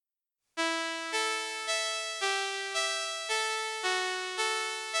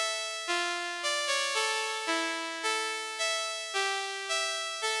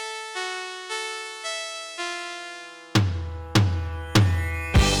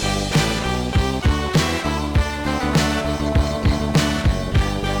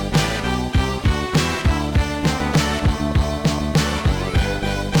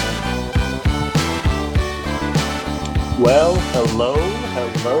Hello,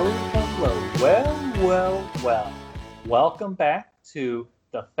 hello, hello. Well. Welcome back to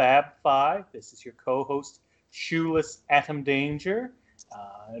the Fab Five. This is your co-host, Shoeless Atom Danger.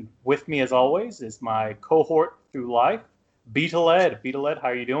 And with me, as always, is my cohort through life, Beetle Ed. Beetle Ed, how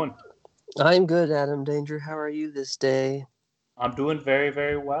are you doing? I'm good, Adam Danger. How are you this day? I'm doing very,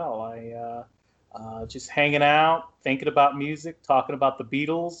 very well. Just hanging out, thinking about music, talking about the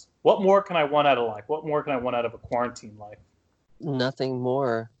Beatles. What more can I want out of life? What more can I want out of a quarantine life? Nothing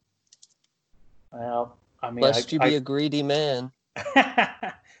more. Well, I mean, Lest you be a greedy man.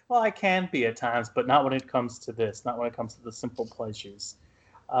 well, I can be at times, but not when it comes to this, not when it comes to the simple pleasures.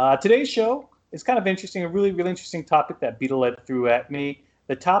 Today's show is kind of interesting, a really, really interesting topic that Beetle led threw at me.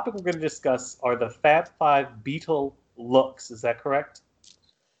 The topic we're going to discuss are the Fab Five Beatle looks. Is that correct?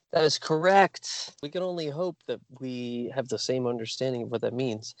 That is correct. We can only hope that we have the same understanding of what that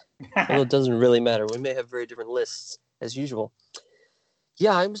means. Although it doesn't really matter. We may have very different lists, as usual.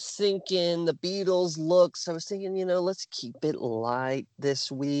 Yeah, I was thinking the Beatles looks. I was thinking, let's keep it light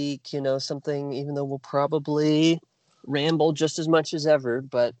this week. Something, even though we'll probably ramble just as much as ever.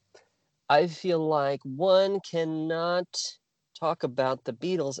 But I feel like one cannot talk about the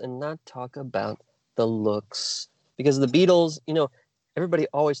Beatles and not talk about the looks. Because the Beatles, everybody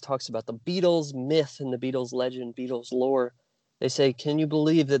always talks about the Beatles myth and the Beatles legend, Beatles lore. They say, can you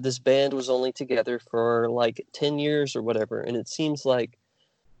believe that this band was only together for like 10 years or whatever? And it seems like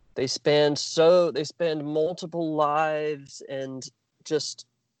they spanned multiple lives and just,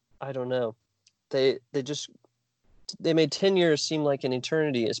 I don't know. They made 10 years seem like an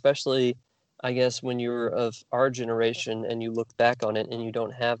eternity, especially, I guess, when you're of our generation and you look back on it and you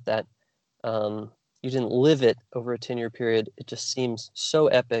don't have that, you didn't live it over a 10-year period. It just seems so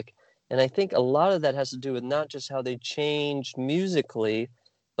epic. And I think a lot of that has to do with not just how they changed musically,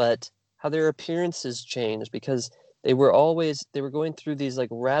 but how their appearances changed, because they were going through these like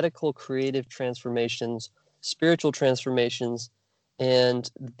radical creative transformations, spiritual transformations, and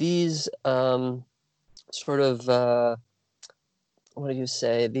these sort of what do you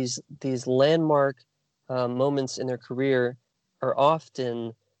say? These landmark moments in their career are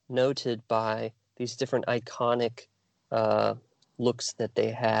often noted by these different iconic looks that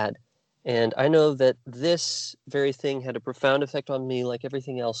they had. And I know that this very thing had a profound effect on me, like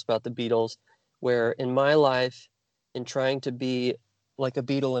everything else about the Beatles, where in my life, in trying to be like a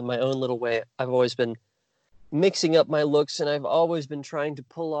Beatle in my own little way, I've always been mixing up my looks, and I've always been trying to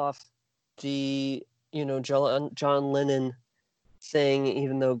pull off the, John Lennon thing,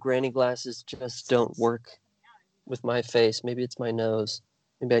 even though granny glasses just don't work with my face. Maybe it's my nose.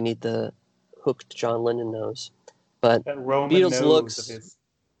 Maybe I need the hooked John Lennon nose. But That Roman Beatles nose of looks, his.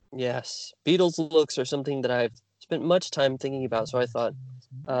 yes, Beatles looks are something that I've spent much time thinking about, so I thought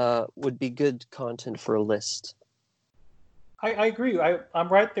would be good content for a list. I agree. I'm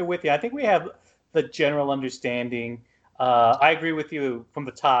right there with you. I think we have the general understanding. I agree with you from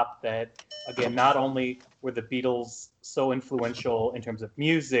the top that, again, not only were the Beatles so influential in terms of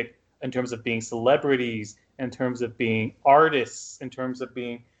music, in terms of being celebrities, in terms of being artists, in terms of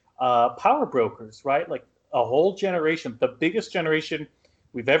being power brokers, right? Like a whole generation, the biggest generation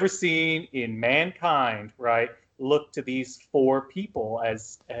we've ever seen in mankind, right? Look to these four people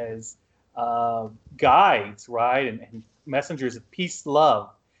as guides, right? And messengers of peace,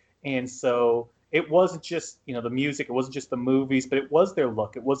 love. And so it wasn't just, the music, it wasn't just the movies, but it was their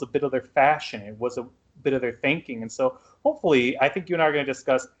look. It was a bit of their fashion. It was a bit of their thinking. And so hopefully, I think you and I are going to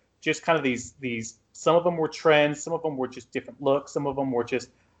discuss just kind of these, some of them were trends, some of them were just different looks, some of them were just,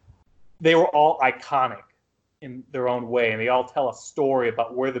 they were all iconic in their own way. And they all tell a story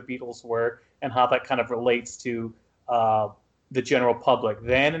about where the Beatles were and how that kind of relates to the general public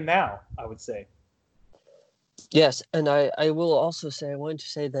then and now, I would say. Yes, and I will also say, I wanted to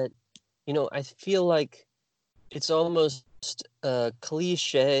say that, I feel like it's almost a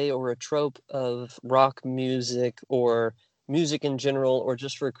cliche or a trope of rock music or music in general, or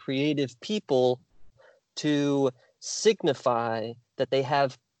just for creative people to signify that they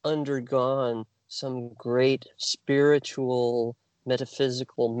have undergone some great spiritual,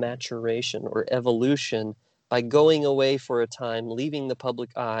 metaphysical maturation or evolution by going away for a time, leaving the public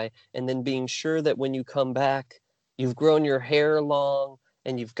eye, and then being sure that when you come back, you've grown your hair long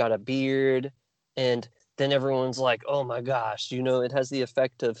and you've got a beard, and then everyone's like, oh my gosh, it has the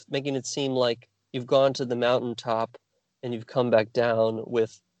effect of making it seem like you've gone to the mountaintop and you've come back down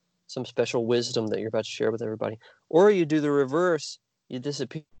with some special wisdom that you're about to share with everybody. Or you do the reverse. You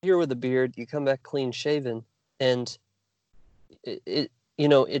disappear with a beard, you come back clean shaven, and it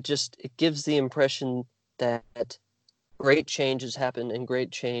gives the impression that great change has happened and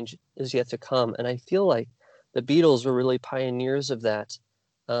great change is yet to come. And I feel like the Beatles were really pioneers of that.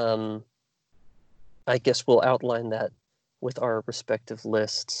 I guess we'll outline that with our respective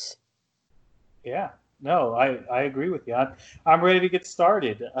lists. Yeah, no, I agree with you. I'm ready to get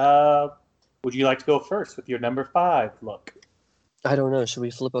started. Would you like to go first with your number 5 look? I don't know. Should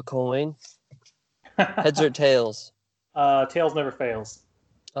we flip a coin? Heads or tails? Tails never fails.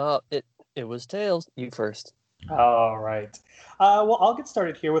 It was tails. You first. All right. Well, I'll get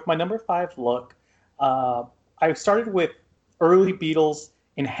started here with my number 5 look. I started with early Beatles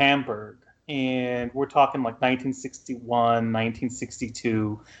in Hamburg, and we're talking like 1961,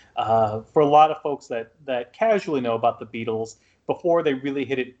 1962. For a lot of folks that casually know about the Beatles, before they really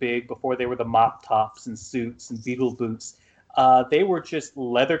hit it big, before they were the mop tops and suits and Beatle boots, they were just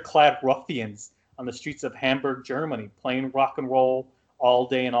leather-clad ruffians on the streets of Hamburg, Germany, playing rock and roll all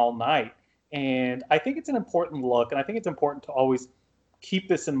day and all night. And I think it's an important look, and I think it's important to always keep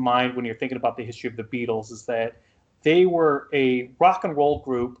this in mind when you're thinking about the history of the Beatles, is that they were a rock and roll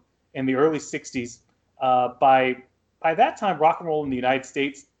group in the early 60s. By that time, rock and roll in the United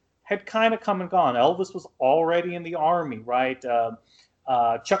States had kind of come and gone. Elvis was already in the army, right?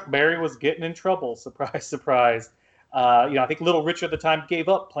 Chuck Berry was getting in trouble. Surprise, surprise. I think Little Richard at the time gave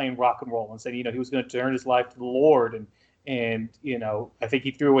up playing rock and roll and said, he was going to turn his life to the Lord. And I think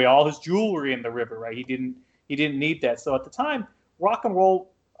he threw away all his jewelry in the river, right? He didn't need that. So at the time, rock and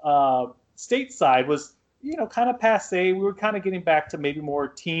roll stateside was kind of passe. We were kind of getting back to maybe more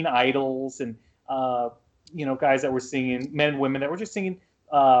teen idols and guys that were singing, men and women that were just singing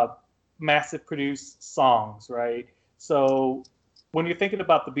massive produced songs, right? So when you're thinking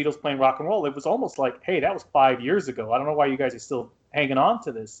about the Beatles playing rock and roll, it was almost like, hey, that was 5 years ago. I don't know why you guys are still hanging on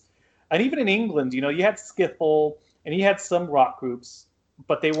to this. And even in England, you had Skiffle and you had some rock groups,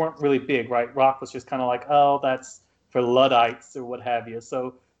 but they weren't really big, right? Rock was just kind of like, oh, that's for Luddites or what have you.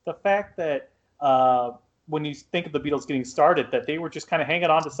 So the fact that when you think of the Beatles getting started, that they were just kind of hanging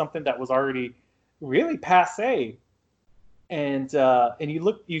on to something that was already really passe. And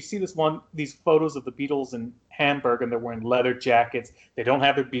you see these photos of the Beatles in Hamburg, and they're wearing leather jackets. They don't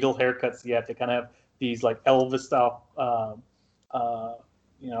have their Beatle haircuts yet. They kind of have these like Elvis style,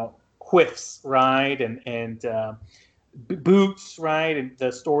 quiffs, right, and boots, right, and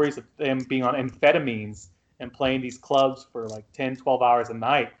the stories of them being on amphetamines and playing these clubs for like 10, 12 hours a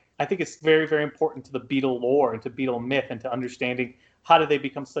night. I think it's very, very important to the Beatle lore and to Beatle myth and to understanding how did they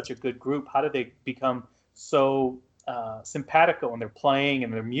become such a good group? How did they become so simpatico in their playing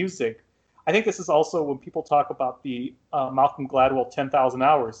and their music? I think this is also when people talk about the Malcolm Gladwell 10,000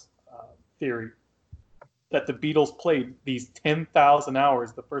 hours theory, that the Beatles played these 10,000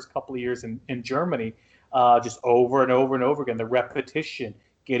 hours the first couple of years in Germany, just over and over and over again. The repetition,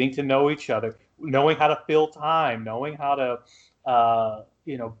 getting to know each other, knowing how to fill time, knowing how to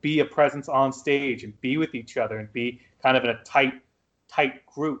be a presence on stage and be with each other and be kind of in a tight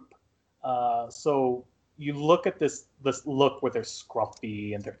group. So you look at this look where they're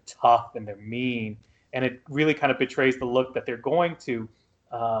scruffy and they're tough and they're mean, and it really kind of betrays the look that they're going to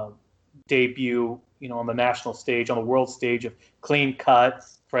debut, on the national stage, on the world stage, of clean cut,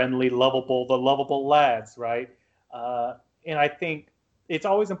 friendly, lovable, the lovable lads, right? And I think it's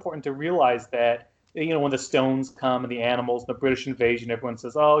always important to realize that, when the Stones come and the Animals, the British Invasion, everyone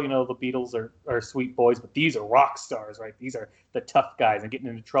says, oh, the Beatles are sweet boys, but these are rock stars, right? These are the tough guys and getting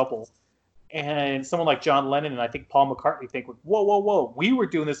into trouble. And someone like John Lennon and I think Paul McCartney think, whoa, we were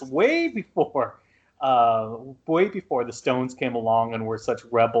doing this way before the Stones came along and were such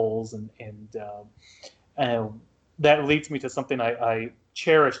rebels. And that leads me to something I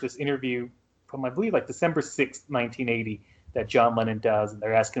cherish, this interview from, I believe, like December 6th, 1980, that John Lennon does, and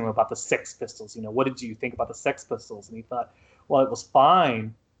they're asking him about the Sex Pistols. What did you think about the Sex Pistols? And he thought, well, it was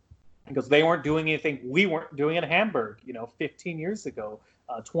fine, because they weren't doing anything we weren't doing in Hamburg, 15 years ago,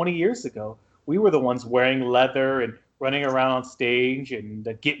 20 years ago. We were the ones wearing leather and running around on stage and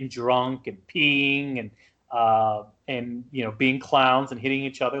getting drunk and peeing and being clowns and hitting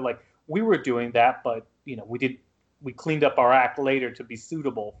each other. Like, we were doing that, but we cleaned up our act later to be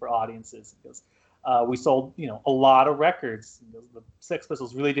suitable for audiences, because we sold a lot of records. The Sex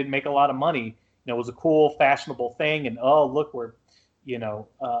Pistols really didn't make a lot of money. It was a cool, fashionable thing, and oh, look, we're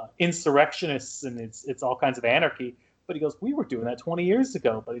insurrectionists and it's all kinds of anarchy. But he goes, we were doing that 20 years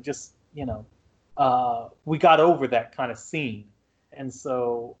ago, but it just we got over that kind of scene. And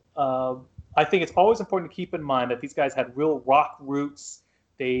so I think it's always important to keep in mind that these guys had real rock roots.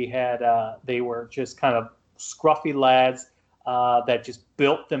 They were just kind of scruffy lads that just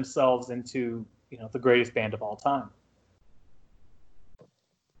built themselves into the greatest band of all time.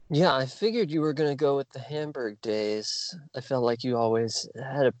 Yeah, I figured you were going to go with the Hamburg days. I felt like you always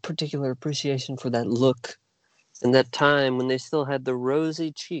had a particular appreciation for that look in that time when they still had the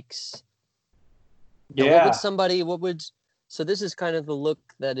rosy cheeks. And Yeah. so this is kind of the look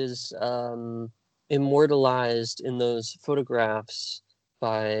that is immortalized in those photographs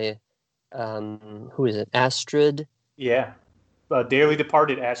by, who is it? Astrid? Yeah. Dearly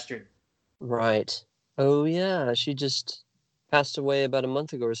departed Astrid. Right. Oh, yeah. She just passed away about a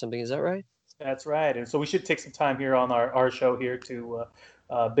month ago or something. Is that right? That's right. And so we should take some time here on our show here to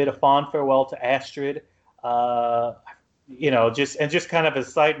bid a fond farewell to Astrid. Uh, just kind of a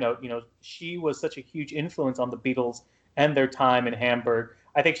side note, she was such a huge influence on the Beatles and their time in Hamburg.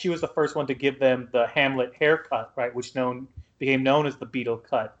 I think she was the first one to give them the Hamlet haircut, right, which became known as the Beatle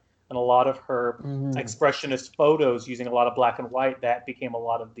cut. And a lot of her Mm. expressionist photos using a lot of black and white, that became a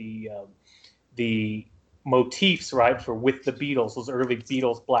lot of the motifs, right, for with the Beatles, those early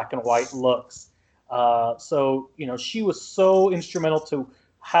Beatles black and white looks. So she was so instrumental to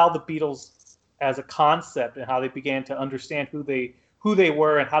how the Beatles as a concept and how they began to understand who they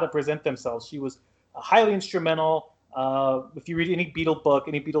were and how to present themselves. She was highly instrumental. If you read any Beatle book,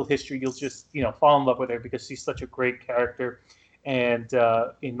 any Beatle history, you'll just fall in love with her because she's such a great character. And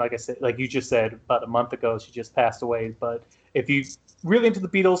like I said, like you just said, about a month ago, she just passed away. But if you really into the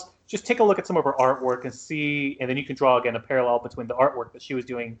Beatles, just take a look at some of her artwork and see, and then you can draw again a parallel between the artwork that she was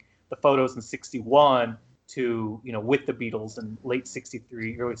doing, the photos in '61 to with the Beatles in late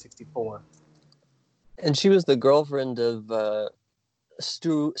 '63, early '64. And she was the girlfriend of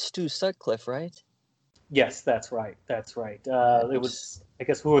Stu Sutcliffe, right? Yes, that's right. That's right. It Right. was, I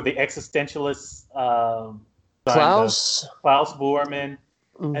guess, who were the existentialists? Signed Klaus. Klaus Bormann,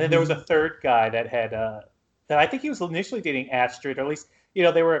 and then there was a Hmm. third guy that had that I think he was initially dating Astrid, or at least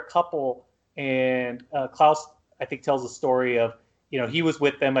they were a couple. And Klaus, I think, tells a story of he was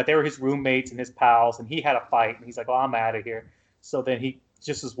with them, but they were his roommates and his pals, and he had a fight, and he's like, "Oh, I'm out of here." So then he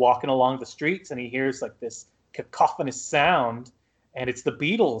just is walking along the streets, and he hears like this cacophonous sound, and it's the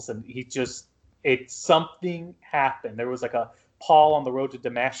Beatles, and it's something happened. There was like a Paul on the road to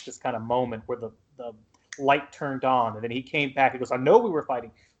Damascus kind of moment where the light turned on, and then he came back and goes, "I know we were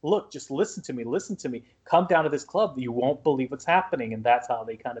fighting. Look, just listen to me. Come down to this club. You won't believe what's happening." And that's how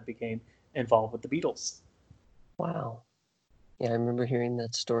they kind of became involved with the Beatles. Wow. Yeah, I remember hearing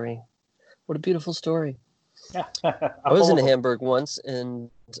that story. What a beautiful story. Yeah, I I'm was full in of them. Hamburg once, and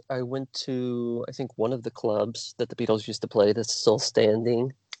I went to, I think, one of the clubs that the Beatles used to play that's still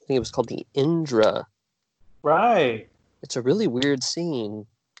standing. I think it was called the Indra. Right. It's a really weird scene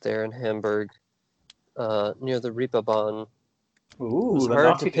there in Hamburg, near the Reeperbahn. It was Ooh, the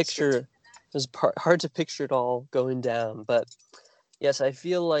hard to Nazi district. picture. It was hard to picture it all going down, but yes, I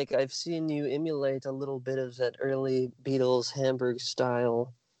feel like I've seen you emulate a little bit of that early Beatles Hamburg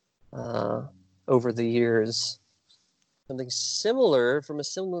style uh, over the years. Something similar from a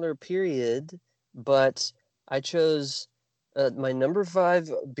similar period, but I chose my number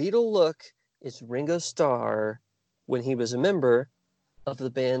 5 Beatle look is Ringo Starr when he was a member of the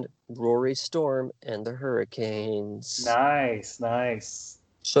band Rory Storm and the Hurricanes. Nice, nice.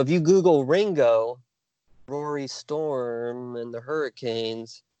 So if you Google Ringo, Rory Storm, and the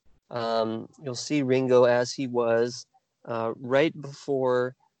Hurricanes, you'll see Ringo as he was right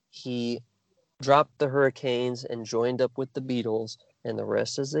before he dropped the Hurricanes and joined up with the Beatles. And the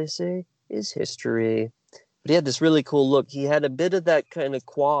rest, as they say, is history. But he had this really cool look. He had a bit of that kind of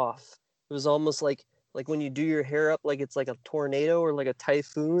coif. It was almost like when you do your hair up, like it's like a tornado or like a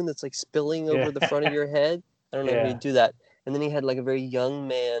typhoon that's like spilling Yeah, over the front of your head. I don't know how you yeah. do that. And then he had like a very young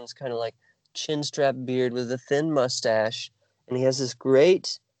man's kind of like chin strap beard with a thin mustache. And he has this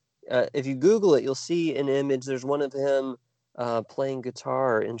great, if you Google it, you'll see an image. There's one of him playing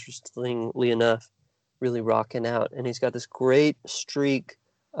guitar, interestingly enough, really rocking out. And he's got this great streak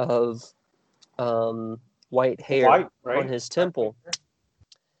of um, white hair White, on right? his temple.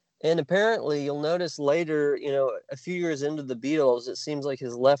 And apparently, you'll notice later, a few years into the Beatles, it seems like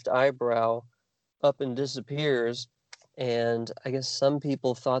his left eyebrow up and disappears. And I guess some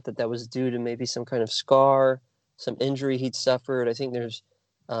people thought that that was due to maybe some kind of scar, some injury he'd suffered. I think there's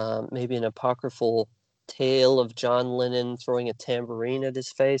maybe an apocryphal tale of John Lennon throwing a tambourine at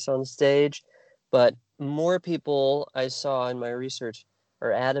his face on stage. But more people I saw in my research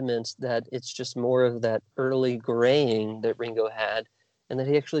are adamant that it's just more of that early graying that Ringo had, and that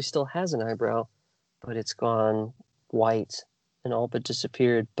he actually still has an eyebrow, but it's gone white and all but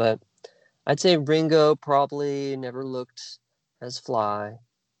disappeared. But I'd say Ringo probably never looked as fly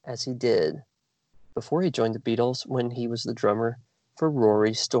as he did before he joined the Beatles when he was the drummer for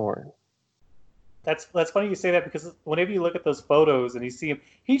Rory Storm. That's funny you say that because whenever you look at those photos and you see him,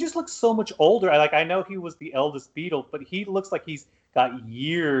 he just looks so much older. I know he was the eldest Beatle, but he looks like he's got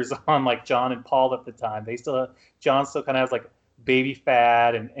years on like John and Paul at the time. John still kind of has like baby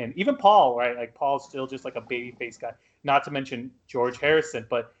fat, and even Paul, right? Like Paul's still just like a baby face guy. Not to mention George Harrison,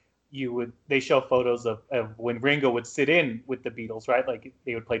 but they show photos of when Ringo would sit in with the Beatles, right? Like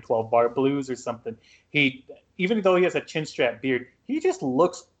they would play 12 bar blues or something. He Even though he has a chin strap beard, he just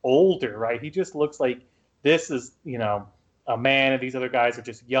looks older, right? He just looks like this is, a man, and these other guys are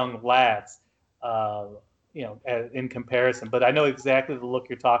just young lads, uh, in comparison. But I know exactly the look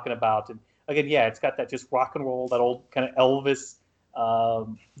you're talking about. And again, yeah, it's got that just rock and roll, that old kind of Elvis,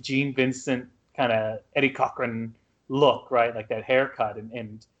 Gene Vincent, kind of Eddie Cochran look, right? Like that haircut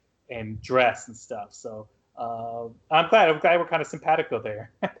and dress and stuff. So I'm glad we're kind of simpatico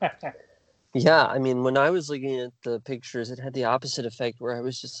there. Yeah, I mean, when I was looking at the pictures, it had the opposite effect where I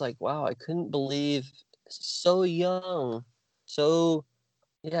was just like, wow, I couldn't believe so young. So,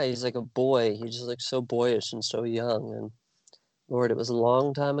 yeah, he's like a boy. He just looks so boyish and so young. And Lord, it was a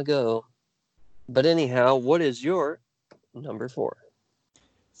long time ago. But anyhow, what is your number 4?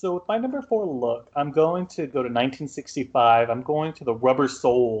 So with my number 4 look, I'm going to go to 1965. I'm going to the Rubber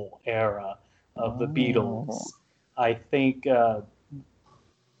Soul era of the Oh. Beatles. I think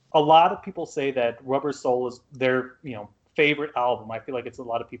a lot of people say that Rubber Soul is their favorite album. I feel like it's a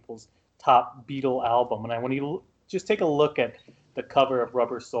lot of people's top Beatle album. And when you just take a look at the cover of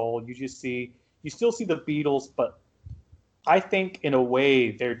Rubber Soul, you still see the Beatles, but I think in a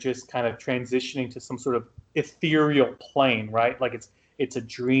way they're just kind of transitioning to some sort of ethereal plane, right? Like it's a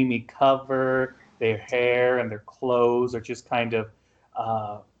dreamy cover. Their hair and their clothes are just kind of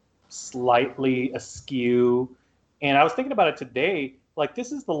uh, slightly askew. And I was thinking about it today. Like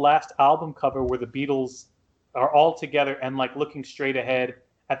this is the last album cover where the Beatles are all together and like looking straight ahead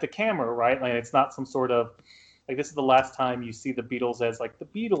at the camera, right? Like it's not some sort of like this is the last time you see the Beatles as like the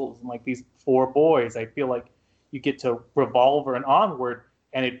Beatles and like these four boys. I feel like you get to Revolver and onward,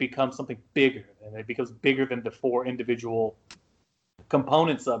 and it becomes something bigger, and it becomes bigger than the four individual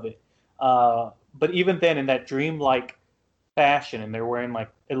components of it. But even then, in that dreamlike fashion, and they're wearing like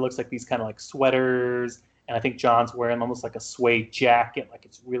it looks like these kind of like sweaters, and I think John's wearing almost like a suede jacket, like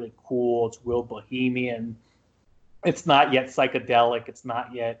it's really cool, it's real bohemian. It's not yet psychedelic, it's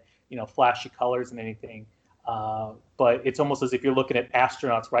not yet flashy colors and anything. But it's almost as if you're looking at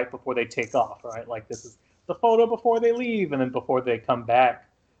astronauts right before they take off, right? Like this is the photo before they leave and then before they come back.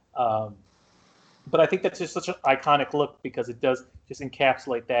 Um, but I think that's just such an iconic look because it does just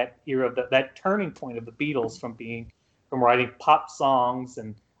encapsulate that era of that turning point of the Beatles from writing pop songs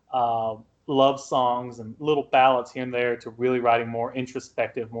and love songs and little ballads here and there to really writing more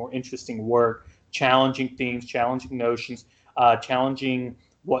introspective, more interesting work, challenging themes, challenging notions, challenging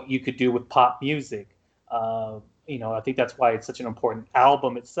what you could do with pop music. I think that's why it's such an important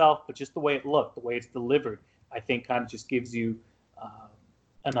album itself, but just the way it looked, the way it's delivered, I think kind of just gives you uh,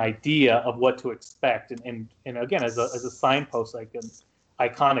 an idea of what to expect. And again, as a signpost, like an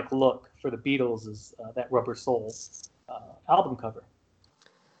iconic look for the Beatles is that Rubber Soul album cover.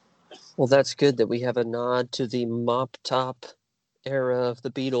 Well, that's good that we have a nod to the mop top era of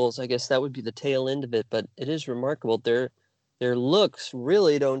the Beatles. I guess that would be the tail end of it, but it is remarkable. Their looks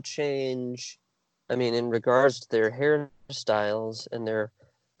really don't change. I mean, in regards to their hairstyles and their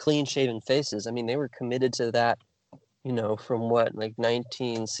clean shaven faces, I mean, they were committed to that, from what, like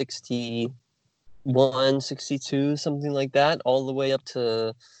 1961, 62, something like that, all the way up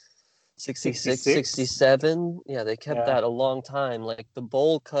to 66, 66. 67. Yeah, they kept Yeah. that a long time. Like the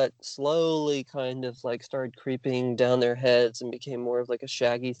bowl cut slowly kind of like started creeping down their heads and became more of like a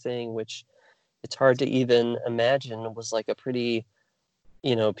shaggy thing, which it's hard to even imagine was like a pretty,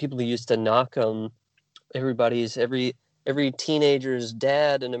 people who used to knock them. Every teenager's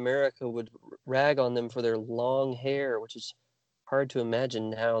dad in America would rag on them for their long hair, which is hard to imagine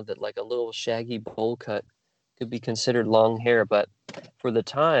now that like a little shaggy bowl cut could be considered long hair. But for the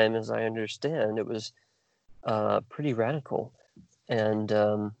time, as I understand, it was pretty radical. And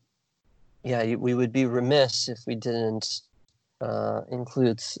yeah, we would be remiss if we didn't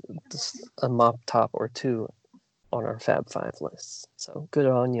include a mop top or two on our Fab Five lists. So good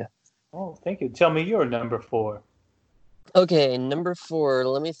on you. Oh, thank you. Tell me your number 4. Okay, number 4.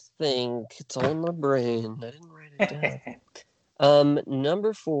 Let me think. It's all in my brain. I didn't write it down.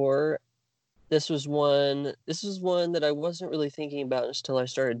 Number 4. This was one that I wasn't really thinking about until I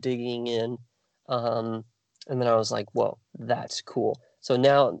started digging in. And then I was like, whoa, that's cool. So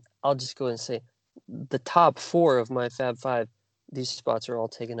now I'll just go and say the top 4 of my Fab Five, these spots are all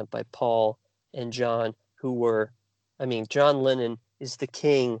taken up by Paul and John, John Lennon is the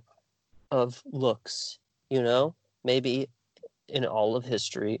king of looks, maybe in all of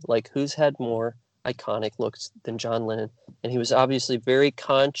history. Like, who's had more iconic looks than John Lennon? And he was obviously very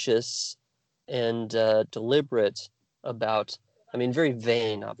conscious and deliberate about, very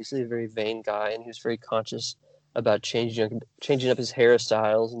vain, obviously a very vain guy, and he was very conscious about changing up his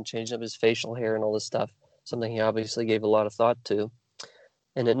hairstyles and changing up his facial hair and all this stuff, something he obviously gave a lot of thought to.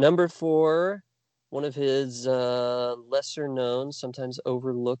 And at number 4, one of his lesser known, sometimes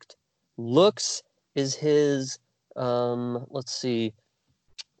overlooked looks is his, let's see,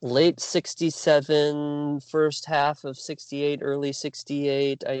 late 67, first half of 68, early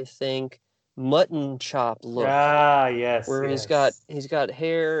 68, I think, mutton chop look. Ah, yes. Where yes. he's got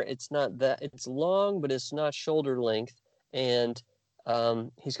hair, it's long, but it's not shoulder length. And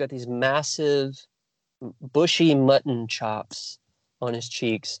he's got these massive, bushy mutton chops on his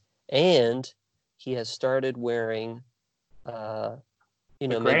cheeks. And he has started wearing, The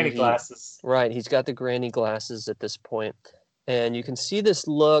maybe granny glasses. Right, he's got the granny glasses at this point. And you can see this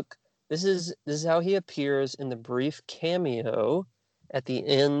look. This is how he appears in the brief cameo at the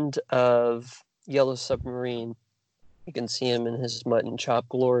end of Yellow Submarine. You can see him in his mutton chop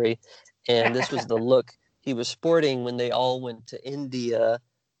glory. And this was the look he was sporting when they all went to India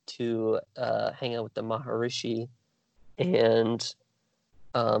to hang out with the Maharishi. And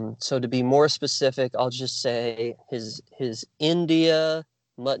so to be more specific, I'll just say his India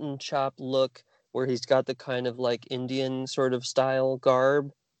mutton chop look, where he's got the kind of like Indian sort of style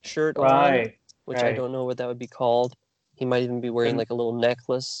garb shirt on, which I don't know what that would be called. He might even be wearing like a little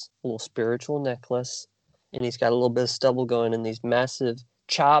necklace, a little spiritual necklace. And he's got a little bit of stubble going and these massive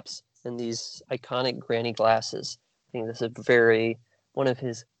chops and these iconic granny glasses. I think this is one of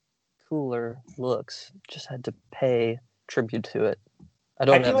his cooler looks. Just had to pay tribute to it. I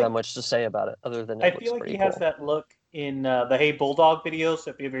don't have that much to say about it other than I feel like he has that look in the Hey Bulldog video.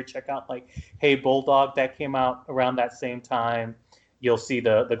 So if you ever check out like Hey Bulldog, that came out around that same time, you'll see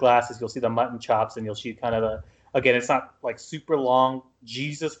the glasses, you'll see the mutton chops, and you'll see kind of again, it's not like super long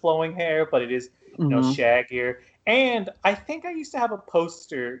Jesus flowing hair, but it is shaggier. And I think I used to have a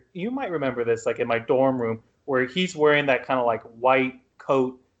poster, you might remember this, like in my dorm room, where he's wearing that kind of like white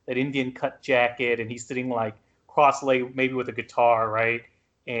coat, that Indian cut jacket, and he's sitting like cross-legged, maybe with a guitar, right?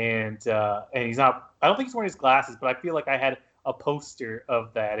 And he's not, I don't think he's wearing his glasses, but I feel like I had a poster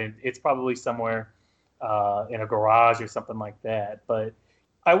of that, and it's probably somewhere in a garage or something like that. But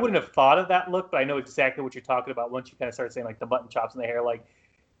I wouldn't have thought of that look, but I know exactly what you're talking about once you kind of start saying like the button chops and the hair. Like,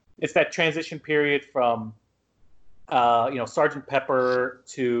 it's that transition period from Sgt. Pepper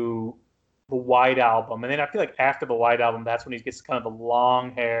to the White Album, and then I feel like after the White Album, that's when he gets kind of the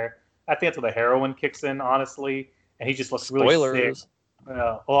long hair. I think that's where the heroin kicks in, honestly, and he just looks really sick.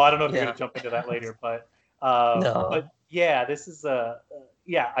 Well, I don't know if you're going to jump into that later, but no. But yeah, this is I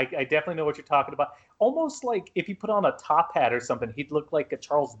definitely know what you're talking about. Almost like if you put on a top hat or something, he'd look like a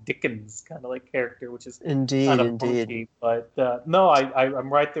Charles Dickens kind of like character, which is kind of funky. But no,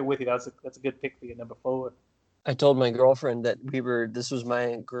 I'm right there with you. That's a good pick for you, number 4. I told my girlfriend that this was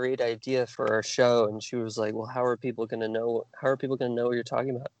my great idea for our show, and she was like, "Well, how are people going to know? How are people going to know what you're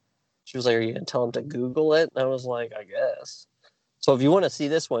talking about?" She was like, "Are you going to tell them to Google it?" And I was like, "I guess." So if you want to see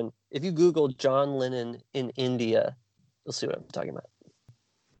this one, if you Google John Lennon in India, you'll see what I'm talking about.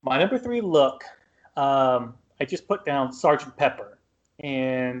 My number 3 look, I just put down Sgt. Pepper.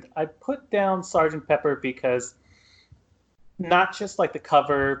 And I put down Sgt. Pepper because not just like the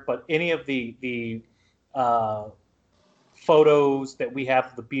cover, but any of the photos that we have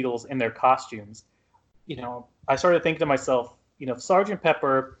of the Beatles in their costumes, I started thinking to myself, Sgt.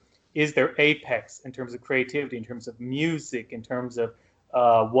 Pepper is their apex in terms of creativity, in terms of music, in terms of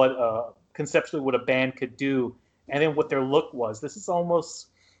conceptually what a band could do, and then what their look was. This is almost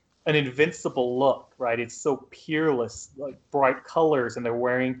an invincible look, right? It's so peerless, like bright colors, and they're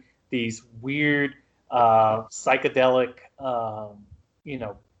wearing these weird psychedelic,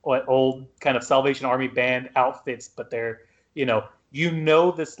 old kind of Salvation Army band outfits, but they're,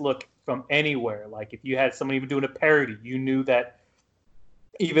 this look from anywhere. Like if you had someone even doing a parody, you knew that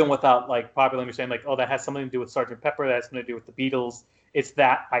even without like popular understanding, like, oh, that has something to do with Sgt. Pepper, that has something to do with the Beatles. It's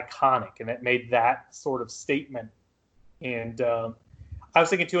that iconic, and it made that sort of statement. And I was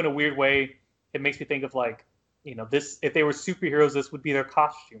thinking too, in a weird way, it makes me think of like, this, if they were superheroes, this would be their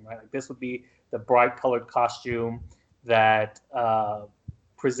costume, right? Like this would be the bright colored costume that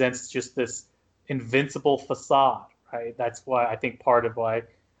presents just this invincible facade, right? That's why I think part of why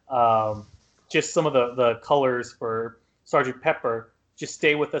just some of the colors for Sgt. Pepper just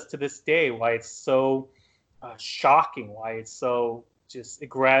stay with us to this day, why it's so shocking, why it's so it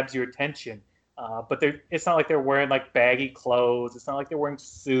grabs your attention. But it's not like they're wearing like baggy clothes. It's not like they're wearing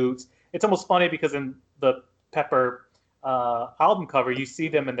suits. it's almost funny because in the Pepper album cover, you see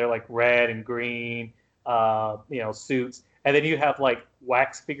them in their like red and green, suits, and then you have like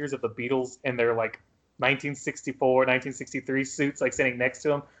wax figures of the Beatles in their like 1964, 1963 suits, like sitting next to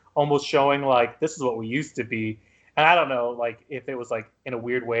them, almost showing like this is what we used to be. And I don't know, like if it was like in a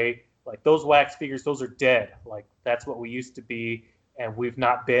weird way, like those wax figures, those are dead. Like that's what we used to be, and we've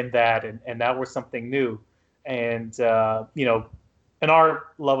not been that, and now we're something new. And in our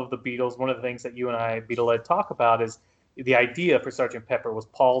love of the Beatles, one of the things that you and I, Beatlehead, talk about is the idea for Sergeant Pepper was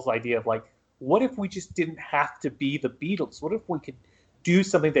Paul's idea of like, what if we just didn't have to be the Beatles? What if we could do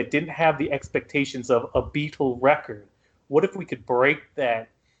something that didn't have the expectations of a Beatle record? What if we could break that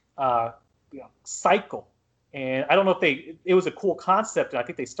cycle? And I don't know if it was a cool concept, and I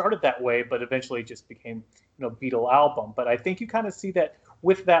think they started that way, but eventually it just became, Beatle album. But I think you kind of see that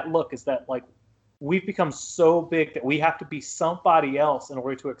with that look is that like we've become so big that we have to be somebody else in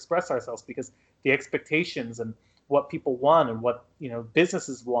order to express ourselves because the expectations and what people want and what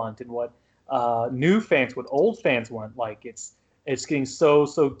businesses want and what new fans, what old fans want, like it's getting so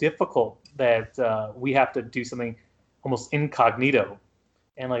difficult that we have to do something almost incognito.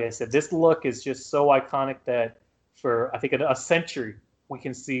 And like I said, this look is just so iconic that for I think a century we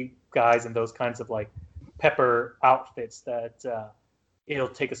can see guys in those kinds of like Pepper outfits that it'll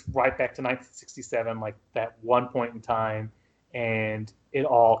take us right back to 1967, like that one point in time, and it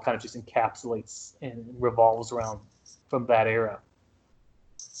all kind of just encapsulates and revolves around from that era.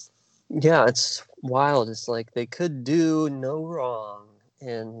 Yeah, it's wild. It's like they could do no wrong.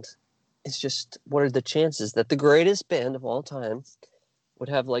 And it's just, what are the chances that the greatest band of all time would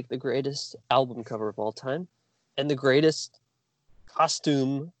have like the greatest album cover of all time and the greatest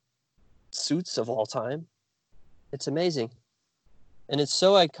costume suits of all time? It's amazing. And it's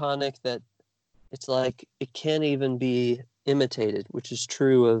so iconic that it's like it can't even be imitated, which is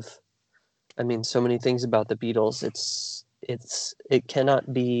true of, so many things about the Beatles. It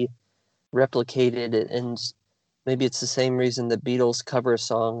cannot be replicated, and maybe it's the same reason that Beatles cover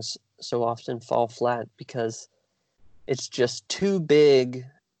songs so often fall flat, because it's just too big.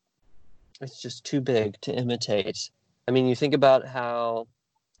 It's just too big to imitate. You think about how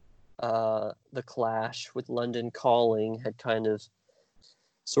The Clash with London Calling had kind of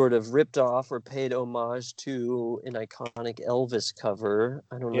sort of ripped off or paid homage to an iconic Elvis cover.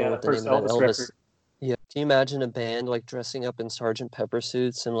 I don't know what the name of that Elvis record. Yeah. Can you imagine a band like dressing up in Sgt. Pepper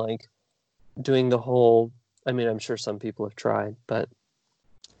suits and like doing the whole, I'm sure some people have tried, but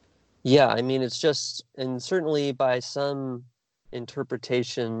yeah, it's just, and certainly by some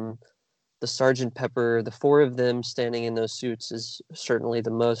interpretation, the Sgt. Pepper, the four of them standing in those suits is certainly the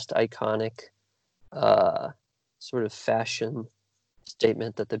most iconic sort of fashion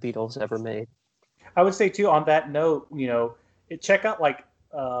statement that the Beatles ever made. I would say too, on that note, check out like,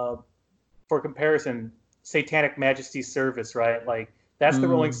 for comparison, Satanic Majesty's Service, right? Like that's the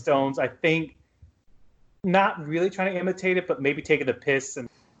Rolling Stones. I think not really trying to imitate it, but maybe taking the piss and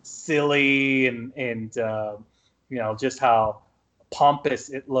silly and just how pompous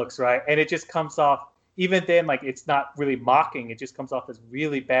it looks, right? And it just comes off, even then, like it's not really mocking. It just comes off as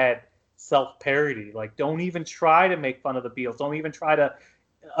really bad self-parody. Like don't even try to make fun of the Beatles. Don't even try to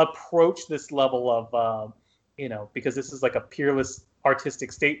approach this level of, because this is like a peerless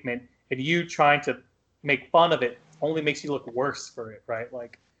artistic statement, and you trying to make fun of it only makes you look worse for it, right?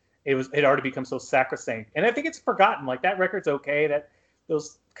 Like it already become so sacrosanct. And I think it's forgotten. Like that record's okay. That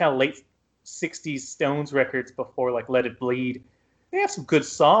those kind of late 60s Stones records before like Let It Bleed, they have some good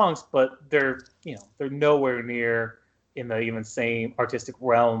songs, but they're nowhere near in the even same artistic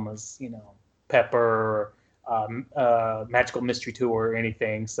realm as Pepper or Magical Mystery Tour or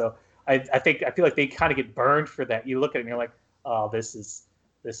anything. So I feel like they kind of get burned for that. You look at it and you're like, oh, this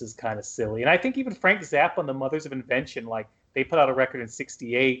is kind of silly. And I think even Frank Zappa and the Mothers of Invention, like they put out a record in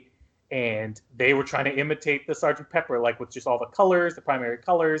 '68 and they were trying to imitate the Sgt. Pepper, like with just all the colors, the primary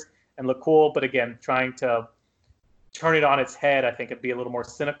colors, and look cool. But again, trying to turn it on its head, I think, and be a little more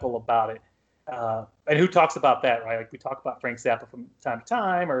cynical about it. And who talks about that, right? Like we talk about Frank Zappa from time to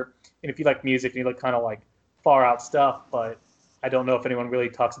time, and if you like music and you like kind of like far out stuff, but I don't know if anyone really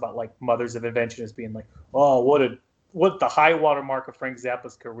talks about like Mothers of Invention as being like, oh, what the high water mark of Frank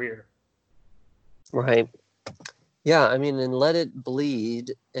Zappa's career. Right. Yeah, in Let It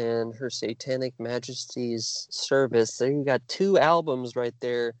Bleed and Her Satanic Majesty's Service, there you got two albums right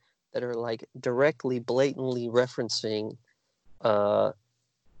there that are like directly, blatantly referencing,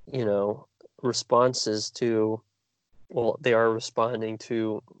 responses to, well, they are responding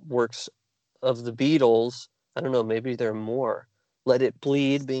to works of the Beatles. I don't know, maybe there are more. Let It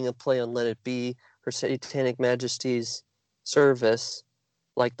Bleed being a play on Let It Be, Her Satanic Majesty's Service,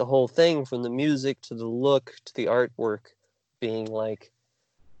 like the whole thing, from the music to the look to the artwork, being like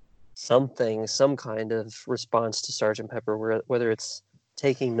some kind of response to Sergeant Pepper, whether it's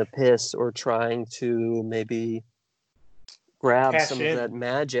taking the piss or trying to maybe grab Cash some of in. that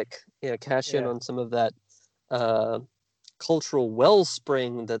magic, cash in Yeah. on some of that cultural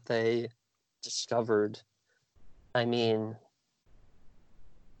wellspring that they discovered. I mean,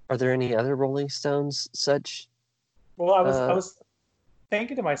 are there any other Rolling Stones such? Well, I was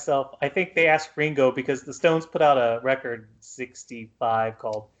thinking to myself, I think they asked Ringo because the Stones put out a record '65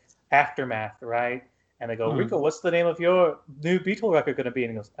 called Aftermath, right? And they go, Ringo, what's the name of your new Beatle record going to be?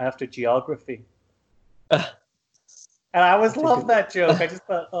 And he goes, After Geography. And I always loved that joke. I just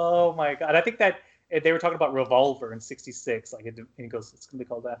thought, oh my god! I think that they were talking about Revolver in '66, like, and he goes, it's going to be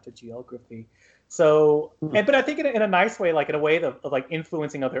called After Geography. So, but I think in a nice way, like in a way of like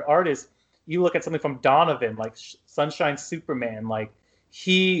influencing other artists. You look at something from Donovan, like Sunshine Superman, like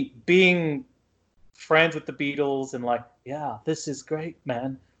he being friends with the Beatles and like, yeah, this is great,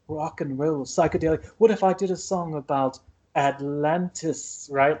 man, rock and roll, psychedelic. What if I did a song about Atlantis,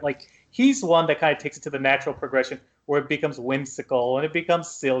 right? Like he's one that kind of takes it to the natural progression where it becomes whimsical and it becomes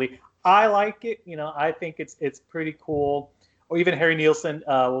silly. I like it, I think it's pretty cool. Or even Harry Nilsson,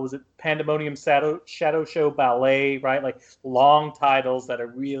 what was it? Pandemonium Shadow Show Ballet, right? Like long titles that are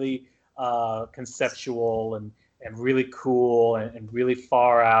really conceptual and really cool and really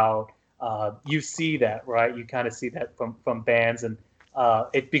far out. You see that, right? You kind of see that from bands, and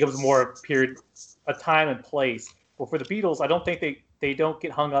it becomes more a time and place. Well, for the Beatles, I don't think they don't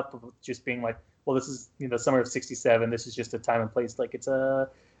get hung up with just being like, well, this is summer of '67. This is just a time and place. Like it's a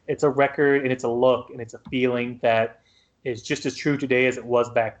record and it's a look and it's a feeling that is just as true today as it was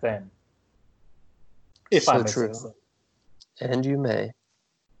back then. If I may say so. And you may.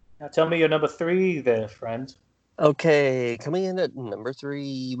 Now tell me your number 3 there, friend. Okay, coming in at number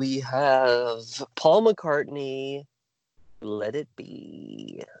 3, we have Paul McCartney, Let It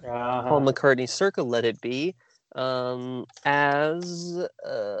Be. Paul McCartney circa Let It Be, as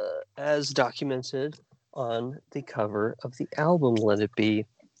documented on the cover of the album Let It Be,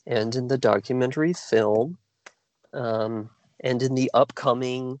 and in the documentary film, and in the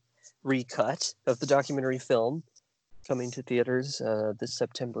upcoming recut of the documentary film coming to theaters this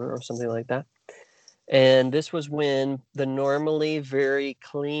September or something like that. And this was when the normally very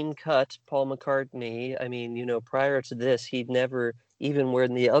clean-cut Paul McCartney, I mean, prior to this, he'd never, even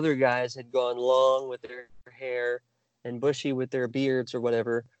when the other guys had gone long with their hair and bushy with their beards or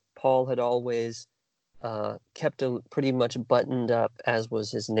whatever, Paul had always kept pretty much buttoned up, as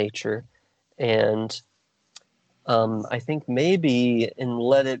was his nature. And I think maybe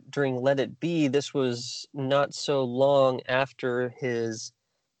during Let It Be, this was not so long after his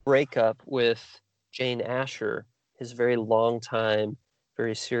breakup with Jane Asher, his very long time,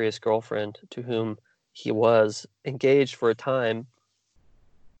 very serious girlfriend, to whom he was engaged for a time.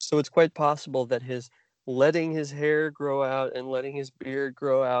 So it's quite possible that his letting his hair grow out and letting his beard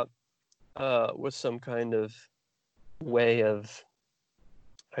grow out was some kind of way of,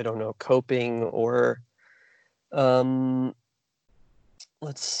 I don't know, coping or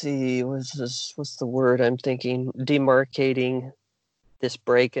let's see, what's the word I'm thinking? Demarcating this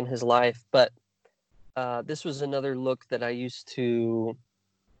break in his life. But this was another look that I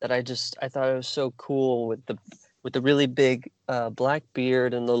thought it was so cool with the really big black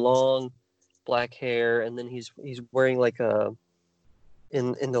beard and the long black hair, and then he's wearing like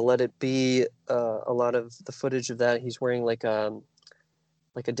in the Let It Be, a lot of the footage of that, he's wearing like a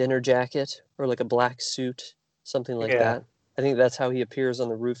dinner jacket or like a black suit, something like that. I think that's how he appears on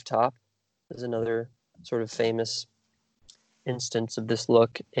the rooftop. There's another sort of famous instance of this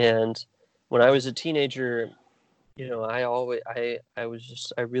look. And when I was a teenager, I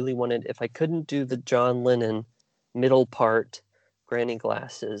really wanted, if I couldn't do the John Lennon middle part granny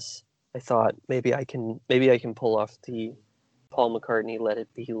glasses, I thought maybe I can pull off the Paul McCartney Let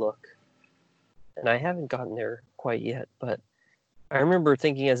It Be look. And I haven't gotten there quite yet, but I remember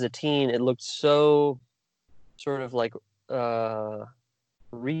thinking as a teen, it looked so sort of like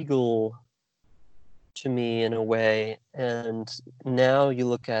regal to me in a way. And now you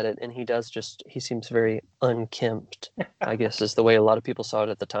look at it and he seems very unkempt, I guess is the way a lot of people saw it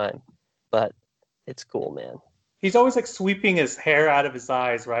at the time. But it's cool, man. He's always like sweeping his hair out of his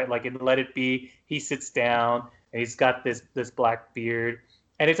eyes, right? Like in Let It Be, he sits down and he's got this black beard.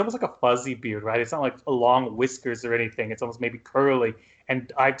 And it's almost like a fuzzy beard, right? It's not like a long whiskers or anything. It's almost maybe curly.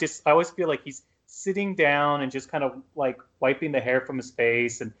 And I always feel like he's sitting down and just kind of like wiping the hair from his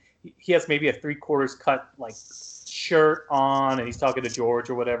face. And he has maybe a 3/4 cut like shirt on and he's talking to George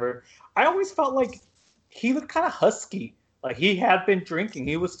or whatever. I always felt like he looked kind of husky Like he had been drinking.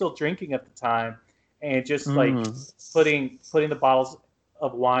 He was still drinking at the time, and just like Mm. putting the bottles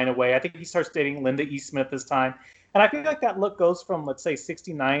of wine away. I think he starts dating Linda Eastman at this time, and I feel like that look goes from, let's say,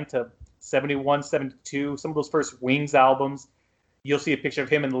 69 to 71, 72. Some of those first Wings albums, you'll see a picture of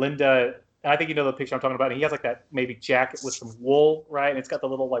him and Linda. And I think you know the picture I'm talking about. And he has like that maybe jacket with some wool, right? And it's got the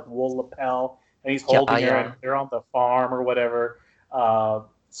little like wool lapel, and he's Yeah, holding her, and yeah. they're on the farm or whatever.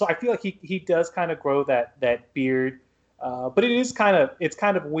 So I feel like he does kind of grow that beard, but it's kind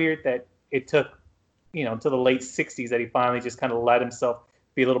of weird that it took until the late '60s that he finally just kind of let himself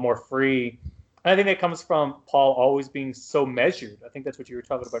be a little more free. And I think that comes from Paul always being so measured. I think that's what you were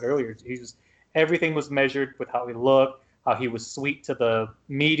talking about earlier. Everything was measured with how he looked, how he was sweet to the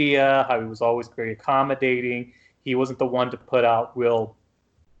media, how he was always very accommodating. He wasn't the one to put out real,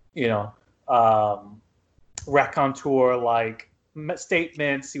 you know, um, raconteur like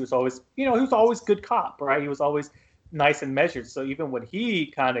statements. He was always, he was always good cop, right? He was always nice and measured. So even when he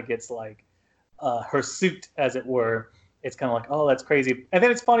kind of gets like hirsute, as it were, it's kind of like, oh, that's crazy. And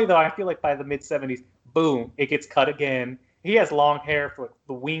then it's funny though. I feel like by the mid '70s, boom, it gets cut again. He has long hair for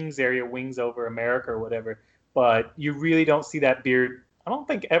the Wings area, Wings Over America or whatever. But you really don't see that beard. I don't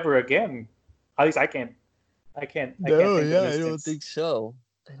think ever again. At least I can't. I can't No, think of an yeah, I don't instance. think so.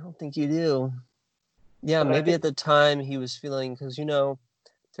 I don't think you do. Yeah, But I maybe at think the time he was feeling, because,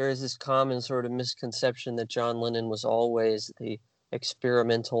 there is this common sort of misconception that John Lennon was always the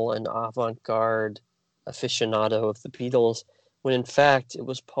experimental and avant-garde aficionado of the Beatles, when in fact it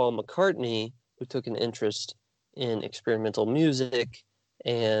was Paul McCartney who took an interest in experimental music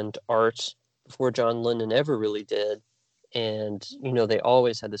and art before John Lennon ever really did. And, they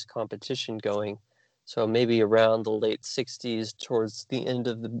always had this competition going. So maybe around the late 60s, towards the end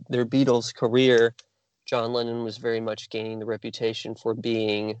of their Beatles career, John Lennon was very much gaining the reputation for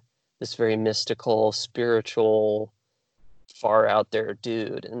being this very mystical, spiritual, far out there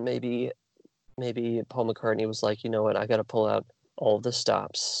dude. And maybe Paul McCartney was like, you know what, I got to pull out all the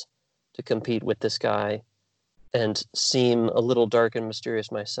stops to compete with this guy and seem a little dark and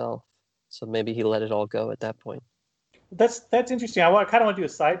mysterious myself. So maybe he let it all go at that point. that's interesting. Kind of want to do a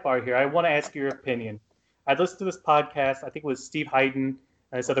sidebar here. I want to ask your opinion. I listened to this podcast. I think it was Steve Hyden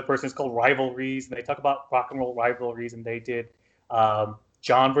and this other person. It's called Rivalries, and they talk about rock and roll rivalries. And they did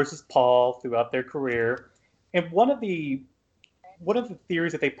John versus Paul throughout their career. And one of the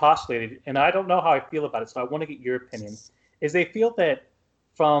theories that they postulated, and I don't know how I feel about it, so I want to get your opinion, is they feel that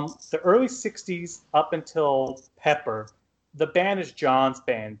from the early '60s up until Pepper, the band is John's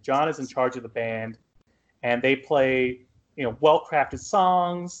band. John is in charge of the band, and they play, well-crafted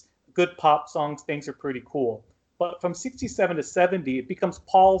songs, good pop songs. Things are pretty cool. But from '67 to '70, it becomes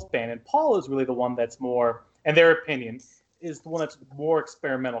Paul's band, and Paul is really the one that's more, in their opinion, is the one that's more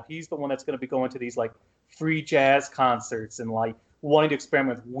experimental. He's the one that's going to be going to these like free jazz concerts and like wanting to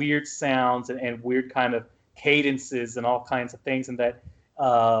experiment with weird sounds and weird kind of cadences and all kinds of things. And that,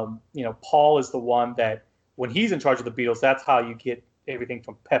 Paul is the one that when he's in charge of the Beatles, that's how you get everything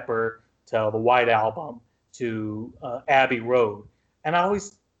from Pepper to the White Album to Abbey Road. And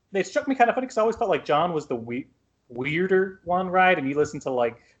they struck me kind of funny because I always felt like John was the weirder one, right? And you listen to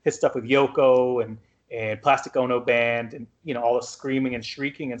like his stuff with Yoko and Plastic Ono Band, and all the screaming and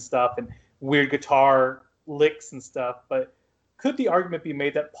shrieking and stuff, and weird guitar licks and stuff. But could the argument be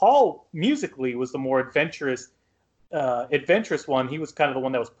made that Paul musically was the more adventurous one? He was kind of the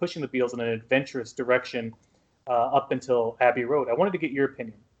one that was pushing the Beatles in an adventurous direction up until Abbey Road. I wanted to get your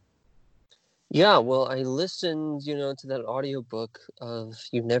opinion. Yeah, well, I listened, to that audiobook of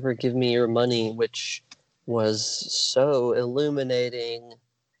You Never Give Me Your Money, which was so illuminating,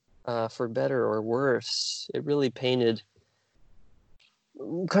 for better or worse. It really painted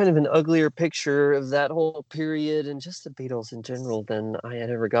kind of an uglier picture of that whole period and just the Beatles in general than I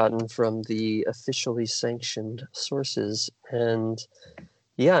had ever gotten from the officially sanctioned sources. And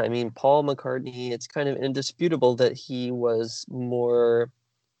yeah, I mean, Paul McCartney, it's kind of indisputable that he was more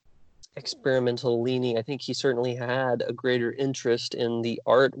experimental leaning. I think he certainly had a greater interest in the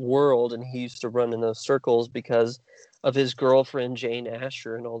art world, and he used to run in those circles because of his girlfriend Jane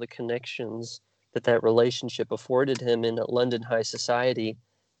Asher and all the connections that relationship afforded him in London high society.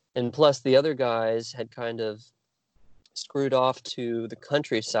 And plus the other guys had kind of screwed off to the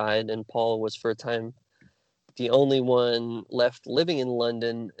countryside, and Paul was for a time the only one left living in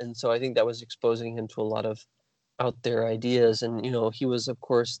London. And so I think that was exposing him to a lot of out there ideas. And, he was, of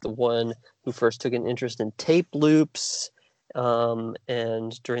course, the one who first took an interest in tape loops.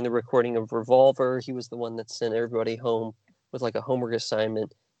 And during the recording of Revolver, he was the one that sent everybody home with like a homework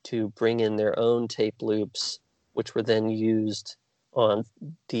assignment to bring in their own tape loops, which were then used on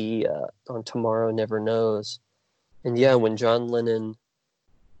Tomorrow Never Knows. And yeah, when John Lennon,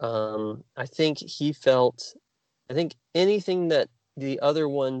 I think anything that the other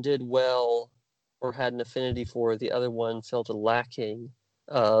one did well or had an affinity for, the other one felt a lacking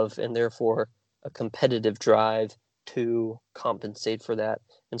of, and therefore a competitive drive to compensate for that.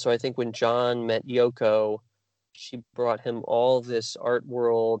 And so I think when John met Yoko, she brought him all this art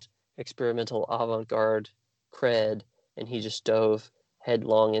world, experimental avant-garde cred, and he just dove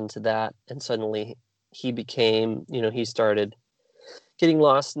headlong into that. And suddenly he became, he started getting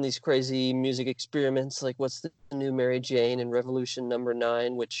lost in these crazy music experiments, like What's the New Mary Jane and Revolution Number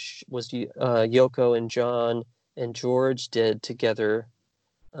 9, which was Yoko and John and George did together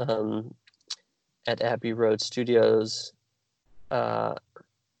at Abbey Road Studios.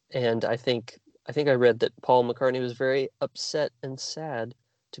 And I think I read that Paul McCartney was very upset and sad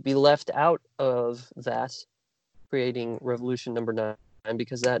to be left out of that, creating Revolution Number 9,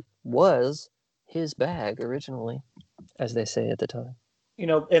 because that was his bag originally, as they say at the time.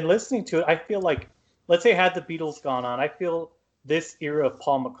 And listening to it, I feel like, let's say had the Beatles gone on, I feel this era of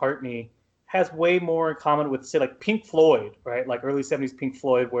Paul McCartney has way more in common with, say, like Pink Floyd, right? Like early 70s Pink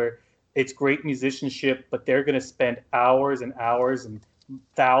Floyd, where it's great musicianship, but they're going to spend hours and hours and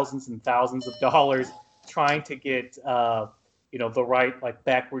thousands of dollars trying to get, the right, like,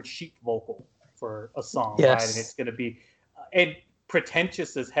 backward sheep vocal for a song, Yes. right? And it's going to be and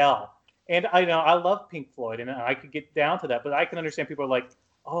pretentious as hell. And I love Pink Floyd, and I could get down to that, but I can understand people are like,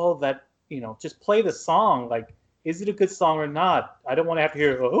 oh, that, just play the song. Like, is it a good song or not? I don't want to have to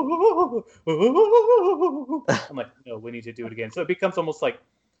hear, I'm like, no, we need to do it again. So it becomes almost like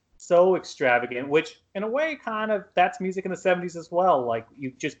so extravagant, which in a way kind of, that's music in the 70s as well. Like,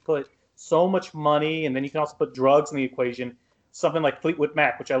 you just put so much money, and then you can also put drugs in the equation. Something like Fleetwood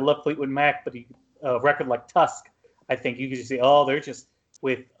Mac, which I love Fleetwood Mac, but a record like Tusk, I think you could just say, oh, they're just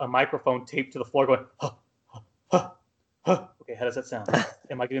with a microphone taped to the floor going, huh, huh, huh, huh. Okay, how does that sound?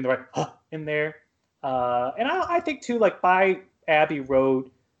 Am I getting the right huh in there? And I think, too, like, by Abbey Road,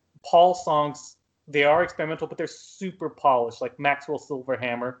 Paul's songs, they are experimental, but they're super polished. Like Maxwell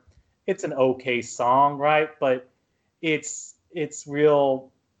Silverhammer, it's an okay song, right? But it's real.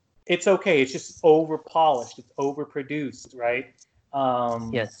 It's okay. It's just over polished. It's overproduced, right?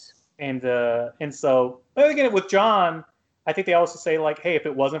 Yes. And so, but again, with John, I think they also say, like, hey, if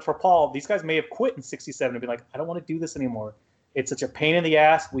it wasn't for Paul, these guys may have quit in '67 and be like, I don't want to do this anymore. It's such a pain in the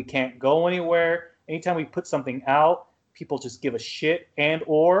ass. We can't go anywhere. Anytime we put something out, people just give a shit. And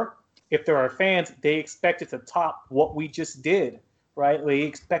or if there are fans, they expect it to top what we just did, right? They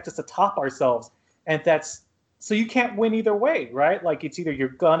expect us to top ourselves. And that's, so you can't win either way, right? Like, it's either you're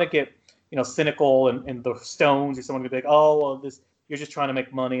gonna get, cynical and the Stones or someone gonna be like, oh, well, this, you're just trying to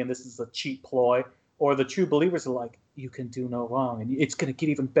make money and this is a cheap ploy. Or the true believers are like, you can do no wrong and it's gonna get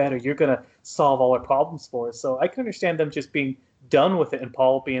even better. You're gonna solve all our problems for us. So I can understand them just being done with it, and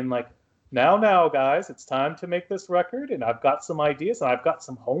Paul being like, now, guys, it's time to make this record, and I've got some ideas, and I've got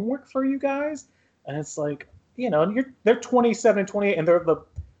some homework for you guys. And it's like, they're 27 and 28, and they're the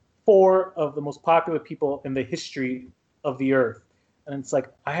 4 of the most popular people in the history of the earth. And it's like,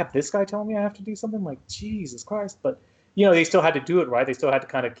 I have this guy telling me I have to do something? Like, Jesus Christ. But, they still had to do it, right? They still had to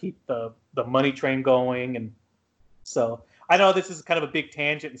kind of keep the money train going. And so I know this is kind of a big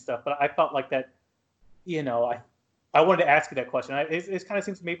tangent and stuff, but I felt like that, I wanted to ask you that question. It kind of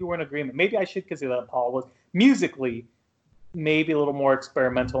seems maybe we're in agreement. Maybe I should consider that Paul was musically maybe a little more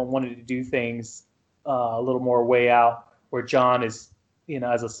experimental and wanted to do things a little more way out, where John is,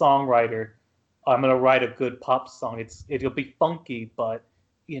 as a songwriter, I'm going to write a good pop song. It'll be funky, but,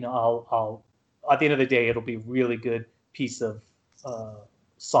 I'll at the end of the day, it'll be a really good piece of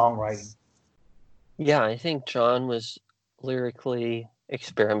songwriting. Yeah, I think John was lyrically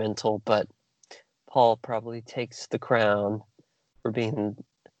experimental, but Paul probably takes the crown for being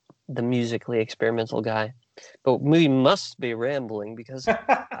the musically experimental guy. But we must be rambling because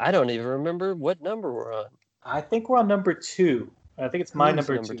I don't even remember what number we're on. I think we're on number 2. I think it's my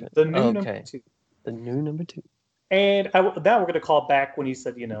number 2. The new number 2. The new number 2. And now we're going to call back when you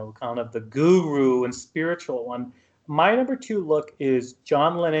said, kind of the guru and spiritual one. My number 2 look is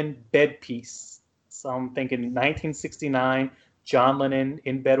John Lennon, Bed Piece. So I'm thinking 1969, John Lennon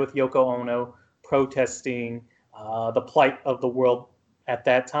in bed with Yoko Ono, protesting the plight of the world at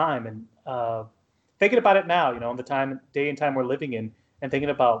that time. And thinking about it now, in the day and time we're living in, and thinking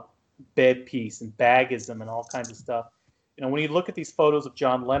about bed peace and bagism and all kinds of stuff. When you look at these photos of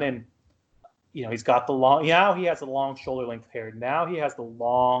John Lennon, he's got the long, now he has the long shoulder length hair. Now he has the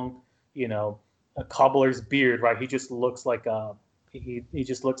long, a cobbler's beard, right? He just looks like he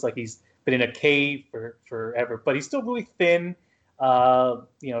just looks like he's been in a cave for forever, but he's still really thin.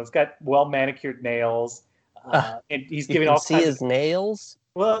 He's got well manicured nails. And he's You giving can all see kinds his of, nails.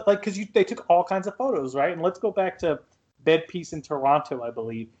 well, like, because they took all kinds of photos, right? And let's go back to Bed Peace in Toronto, I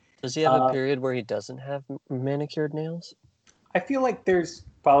believe. Does he have a period where he doesn't have manicured nails? I feel like there's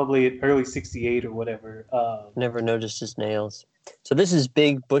probably an early 68 or whatever. Never noticed his nails. So this is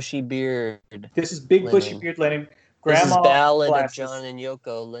big bushy beard This is Big Bushy Lennon. Beard Lennon, This is grandma Ballad of glasses. John and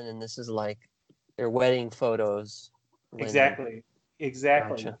Yoko Lennon. This is like their wedding photos. Lennon.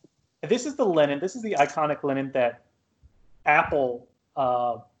 Exactly. Gotcha. This is the Lennon. This is the iconic Lennon that Apple,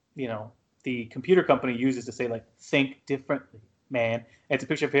 you know, the computer company uses to say, like, think differently, man. And it's a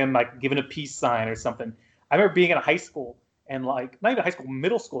picture of him like giving a peace sign or something. I remember being in high school and, like, not even high school,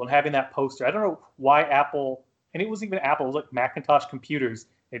 middle school, and having that poster. I don't know why Apple, and it wasn't even Apple, it was like Macintosh computers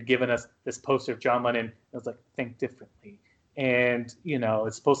had given us this poster of John Lennon. It was like, think differently. And, you know,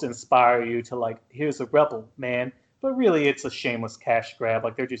 it's supposed to inspire you to, like, here's a rebel, man. But really, it's a shameless cash grab.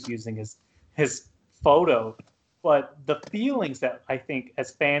 Like, they're just using his photo. But the feelings that I think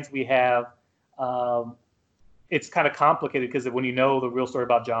as fans we have, it's kind of complicated because when you know the real story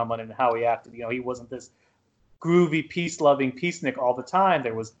about John Lennon and how he acted, you know, he wasn't this groovy, peace-loving peacenik all the time.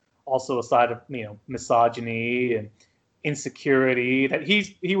 There was also a side of, you know, misogyny and insecurity that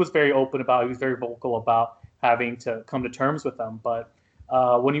he was very open about. He was very vocal about having to come to terms with them. But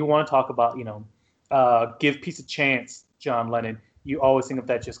when you want to talk about, you know, give peace a chance, John Lennon, you always think of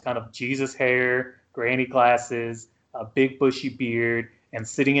that just kind of Jesus hair, granny glasses, a big bushy beard, and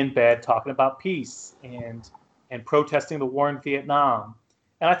sitting in bed talking about peace and protesting the war in Vietnam.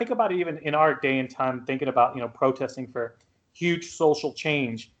 And I think about it even in our day and time, thinking about, you know, protesting for huge social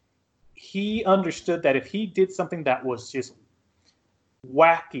change. He understood that if he did something that was just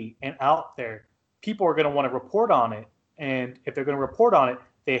wacky and out there, people are going to want to report on it. And if they're going to report on it,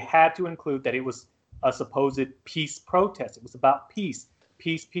 they had to include that it was a supposed peace protest. It was about peace,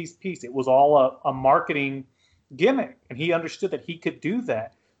 peace, peace, peace. It was all a marketing gimmick. And he understood that he could do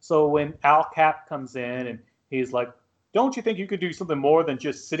that. So when Al Cap comes in and he's like, don't you think you could do something more than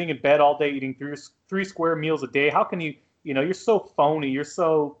just sitting in bed all day eating three square meals a day? How can you, you know, you're so phony. You're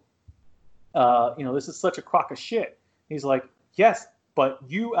so, you know, this is such a crock of shit. He's like, yes, but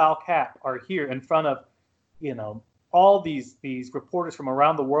you, Al Cap, are here in front of, you know, all these reporters from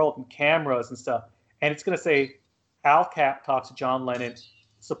around the world and cameras and stuff. And it's going to say Al Cap talks to John Lennon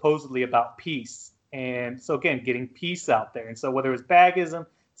supposedly about peace. And so, again, getting peace out there. And so whether it's Bagism,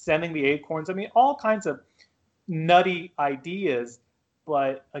 sending the acorns, I mean, all kinds of nutty ideas.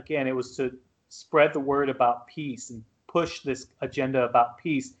 But again, it was to spread the word about peace and push this agenda about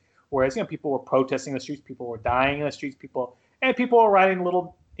peace. Whereas, you know, people were protesting in the streets, people were dying in the streets, people were writing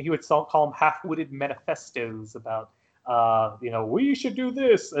little, he would call them half-witted manifestos about, you know, we should do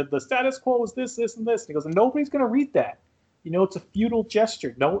this. The status quo is this, this, and this. And he goes, and nobody's going to read that. You know, it's a futile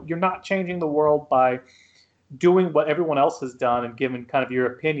gesture. No, you're not changing the world by doing what everyone else has done and giving kind of your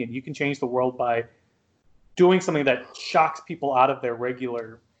opinion. You can change the world by doing something that shocks people out of their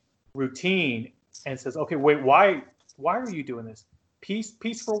regular routine and says, okay, wait, why are you doing this? Peace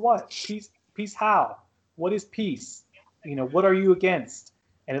for what? Peace how? What is peace? You know, what are you against?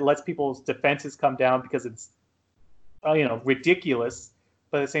 And it lets people's defenses come down because it's, you know, ridiculous.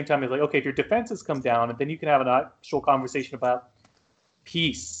 But at the same time, it's like, okay, if your defenses come down, and then you can have an actual conversation about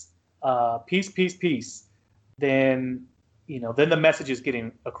peace, peace, then, you know, then the message is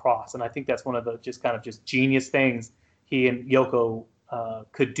getting across. And I think that's one of the just genius things he and Yoko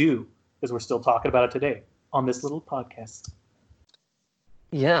could do, because we're still talking about it today on this little podcast.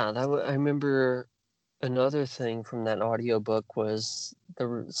 Yeah, I remember another thing from that audiobook was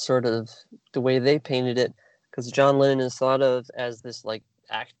the sort of the way they painted it, because John Lennon is thought of as this like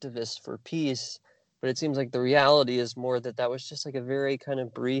activist for peace, but it seems like the reality is more that was just like a very kind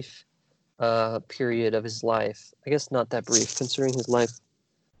of brief period of his life. I guess not that brief, considering his life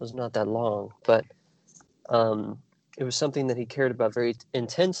was not that long, but it was something that he cared about very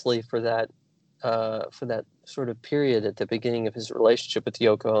intensely for that sort of period at the beginning of his relationship with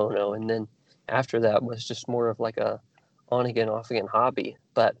Yoko Ono, and then after that was just more of like a on again, off again hobby.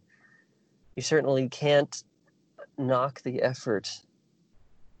 But you certainly can't knock the effort,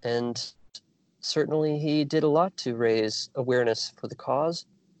 and certainly he did a lot to raise awareness for the cause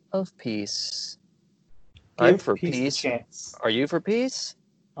of peace. I'm for peace peace. a chance. Are you for peace?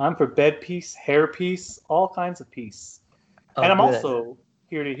 I'm for bed peace, hair peace, all kinds of peace. Oh, and I'm good. also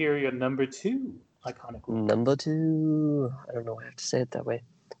here to hear your number 2 iconic look. Number 2. I don't know why I have to say it that way.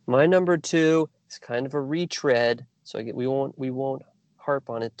 My number 2 is kind of a retread, so we won't harp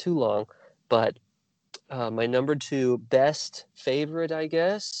on it too long. But my number 2 best favorite, I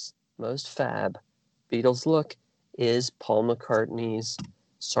guess, most fab Beatles look is Paul McCartney's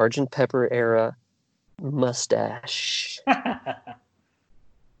Sgt. Pepper era mustache,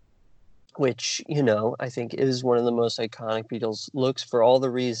 which, I think is one of the most iconic Beatles looks for all the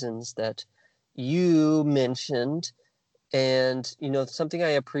reasons that you mentioned. And, something I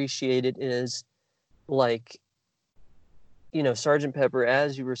appreciated is, like, Sgt. Pepper,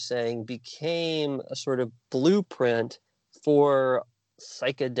 as you were saying, became a sort of blueprint for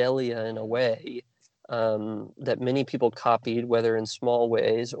psychedelia in a way, that many people copied, whether in small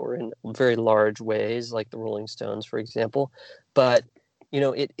ways or in very large ways, like the Rolling Stones, for example. But,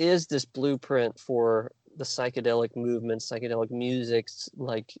 it is this blueprint for the psychedelic movement, psychedelic music,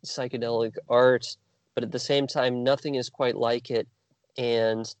 like psychedelic art, but at the same time, nothing is quite like it.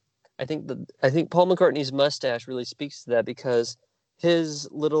 And I think Paul McCartney's mustache really speaks to that, because his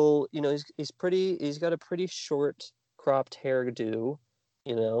little, he's got a pretty short cropped hairdo,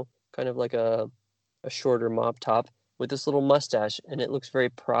 kind of like a shorter mop top with this little mustache, and it looks very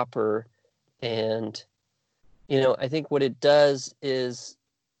proper. And, I think what it does is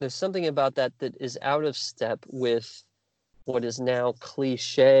there's something about that is out of step with what is now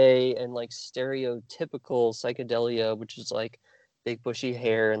cliche and like stereotypical psychedelia, which is like big bushy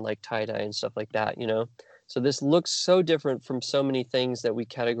hair and like tie-dye and stuff like that, So this looks so different from so many things that we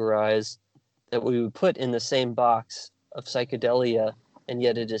categorize, that we would put in the same box of psychedelia, and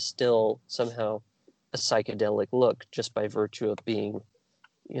yet it is still somehow a psychedelic look just by virtue of being,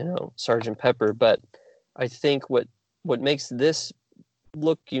 Sgt. Pepper. But I think what makes this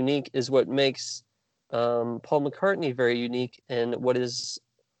look unique is what makes Paul McCartney very unique, and what is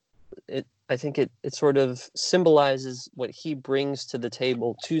it. I think it sort of symbolizes what he brings to the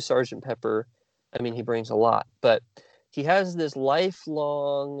table to Sgt. Pepper. I mean, he brings a lot, but he has this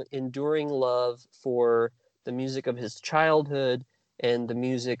lifelong, enduring love for the music of his childhood and the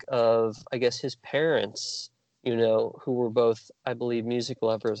music of, I guess, his parents, who were both, I believe, music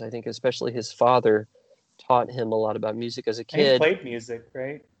lovers. I think especially his father taught him a lot about music as a And he kid. played music,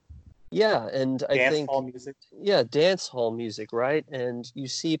 right? Yeah, and I Dance think, hall music. yeah, dance hall music, right? And you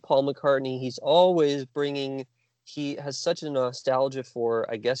see Paul McCartney, he's always he has such a nostalgia for,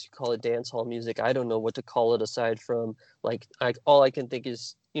 I guess you call it dance hall music. I don't know what to call it aside from, like, all I can think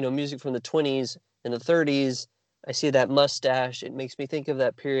is, music from the 20s and the 30s. I see that mustache. It makes me think of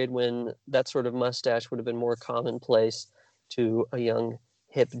that period when that sort of mustache would have been more commonplace to a young,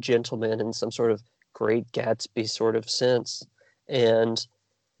 hip gentleman in some sort of Great Gatsby sort of sense. And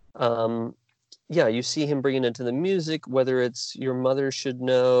yeah, you see him bringing it to the music, whether it's Your Mother Should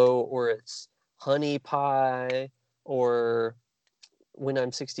Know, or it's Honey Pie, or When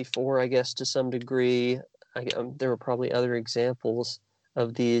I'm 64, I guess, to some degree. There were probably other examples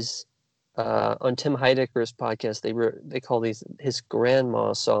of these. On Tim Heidecker's podcast, they call these his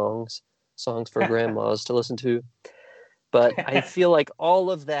grandma songs for grandmas to listen to. But I feel like all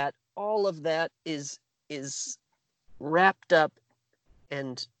of that is wrapped up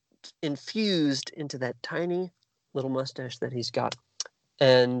and infused into that tiny little mustache that he's got.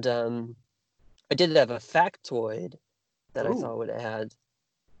 And I did have a factoid that I thought would add.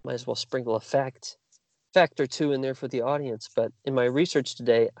 Might as well sprinkle a fact or two in there for the audience. But in my research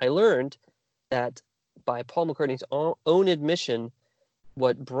today, I learned that by Paul McCartney's own admission,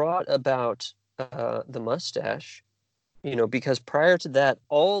 what brought about the mustache, because prior to that,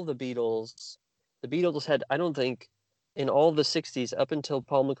 all the Beatles had, I don't think, in all the 60s, up until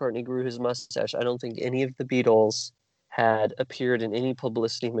Paul McCartney grew his mustache, I don't think any of the Beatles had appeared in any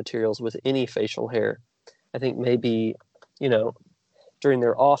publicity materials with any facial hair. I think maybe, during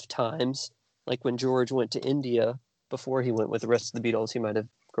their off times, like when George went to India before he went with the rest of the Beatles, he might have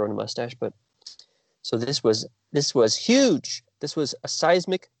grown a mustache. But so this was huge. This was a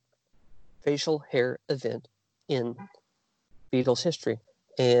seismic facial hair event in Beatles history.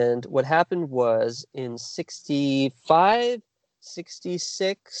 And what happened was in 65,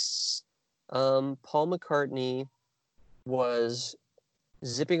 66, Paul McCartney was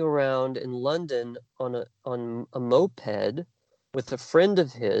zipping around in London on a moped with a friend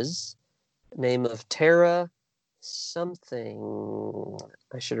of his, name of Tara something.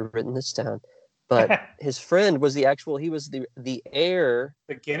 I should have written this down. But his friend was he was the heir.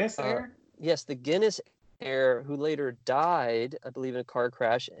 The Guinness heir? Yes, the Guinness heir, who later died, I believe, in a car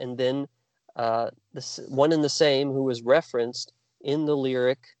crash. And then one and the same who was referenced in the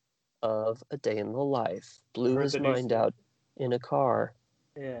lyric of A Day in the Life, blew his mind out in a car.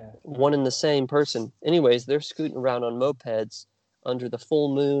 Yeah. One and the same person. Anyways, they're scooting around on mopeds under the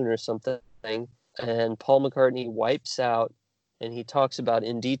full moon or something. And Paul McCartney wipes out, and he talks about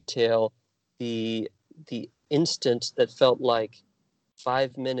in detail the instant that felt like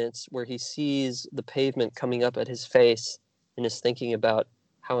 5 minutes, where he sees the pavement coming up at his face and is thinking about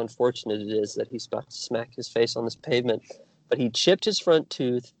how unfortunate it is that he's about to smack his face on this pavement. But he chipped his front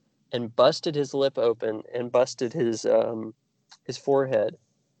tooth and busted his lip open and busted his forehead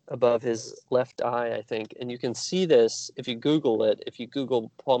above his left eye, I think. And you can see this if you Google it. If you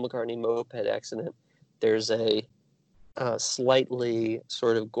Google Paul McCartney moped accident, there's a slightly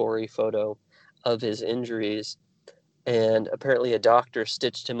sort of gory photo of his injuries. And apparently a doctor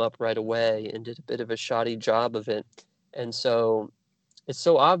stitched him up right away and did a bit of a shoddy job of it. And so it's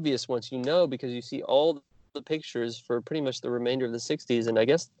so obvious once you know, because you see all the pictures for pretty much the remainder of the 60s. And I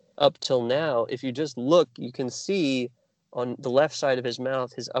guess up till now, if you just look, you can see on the left side of his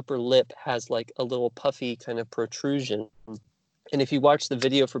mouth, his upper lip has like a little puffy kind of protrusion. And if you watch the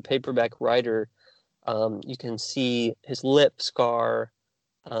video for Paperback Writer, you can see his lip scar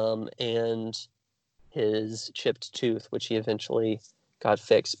and his chipped tooth, which he eventually got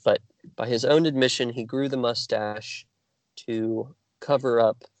fixed. But by his own admission, he grew the mustache to cover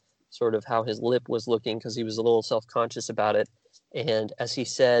up sort of how his lip was looking because he was a little self-conscious about it. And as he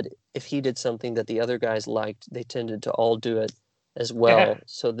said, if he did something that the other guys liked, they tended to all do it as well.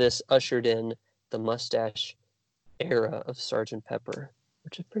 So this ushered in the mustache era of Sgt. Pepper,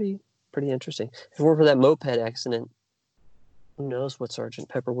 which is pretty interesting. If it weren't for that moped accident, who knows what Sgt.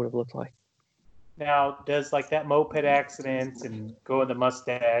 Pepper would have looked like. Now, does like that moped accident and growing the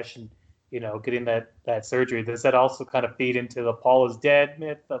mustache and, you know, getting that surgery, does that also kind of feed into the Paul is dead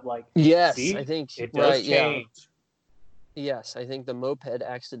myth of like, yes, see, I think it does change. Yeah. Yes, I think the moped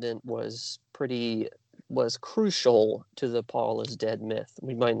accident was crucial to the Paul is dead myth.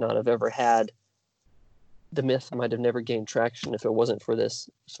 We might not have ever had, the myth might have never gained traction if it wasn't for this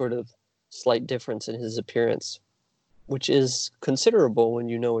sort of slight difference in his appearance, which is considerable when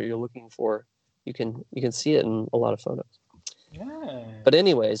you know what you're looking for. You can see it in a lot of photos. Yeah. But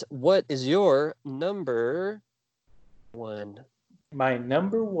anyways, what is your number one? My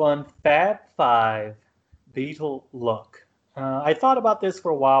number one Fab Five Beatle look. I thought about this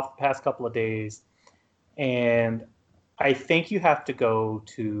for a while, for the past couple of days, and I think you have to go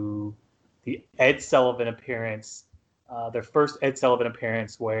to the Ed Sullivan appearance, their first Ed Sullivan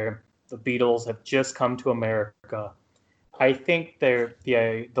appearance, where the Beatles have just come to America. I think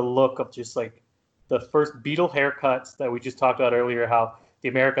the look of just like the first Beatle haircuts that we just talked about earlier, how the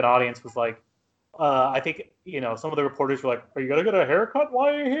American audience was like, I think, you know, some of the reporters were like, "Are you gonna get a haircut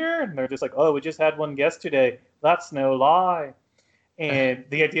while you're here?" And they're just like, "Oh, we just had one yesterday. That's no lie." And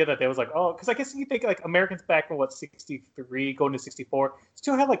the idea that they was like, oh, because I guess you think like Americans back in 63, going to 64,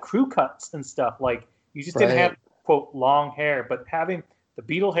 still had like crew cuts and stuff. Like you just didn't have quote long hair, but having the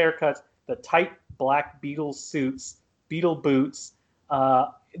Beatle haircuts, the tight black Beatles suits, Beatle boots,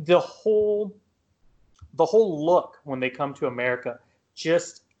 the whole look when they come to America,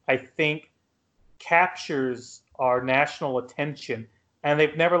 just I think captures our national attention, and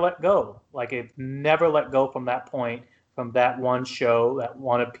they've never let go. Like they've never let go from that point, from that one show, that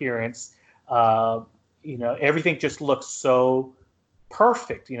one appearance. You know, everything just looks so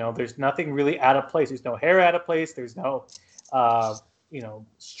perfect. You know, there's nothing really out of place. There's no hair out of place. There's no, you know,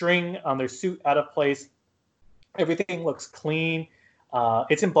 string on their suit out of place. Everything looks clean.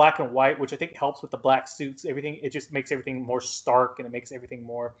 It's in black and white, which I think helps with the black suits. Everything, it just makes everything more stark, and it makes everything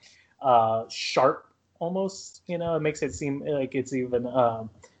more sharp almost. You know, it makes it seem like it's even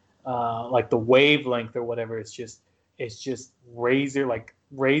like the wavelength or whatever. It's just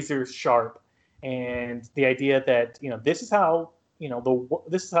razor sharp. And the idea that, you know, this is how, you know,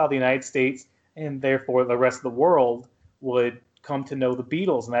 this is how the United States and therefore the rest of the world would come to know the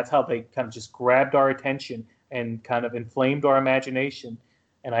Beatles, and that's how they kind of just grabbed our attention and kind of inflamed our imagination.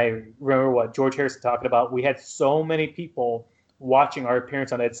 And I remember what George Harrison talking about. We had so many people watching our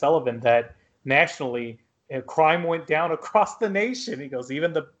appearance on Ed Sullivan that nationally, crime went down across the nation. He goes,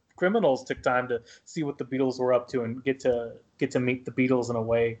 even the criminals took time to see what the Beatles were up to and get to meet the Beatles in a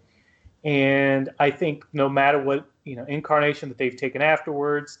way. And I think no matter what, you know, incarnation that they've taken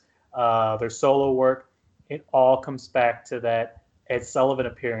afterwards, their solo work, it all comes back to that Ed Sullivan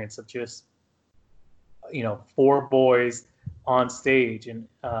appearance of just, you know, four boys on stage. And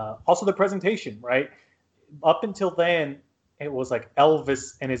also the presentation, right? Up until then, it was like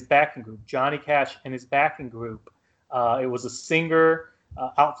Elvis and his backing group, Johnny Cash and his backing group. It was a singer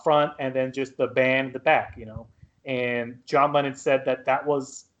out front and then just the band in the back, you know. And John Lennon said that that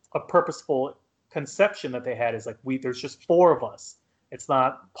was a purposeful conception that they had, is like, there's just four of us. It's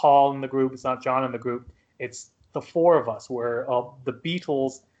not Paul in the group, it's not John in the group, it's the four of us. We're the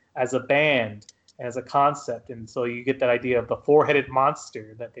Beatles as a band, as a concept. And so you get that idea of the four-headed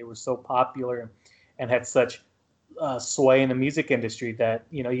monster, that they were so popular and had such sway in the music industry that,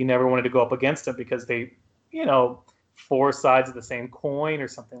 you know, you never wanted to go up against them because they, you know, four sides of the same coin or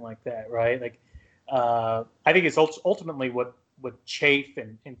something like that, right? Like, I think it's ultimately what chafe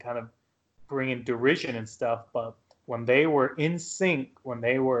and kind of bring in derision and stuff. But when they were in sync, when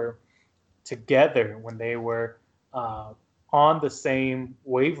they were together, when they were on the same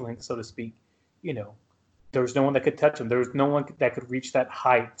wavelength, so to speak, you know, there was no one that could touch them. There was no one that could reach that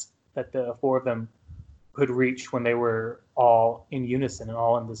height that the four of them could reach when they were all in unison and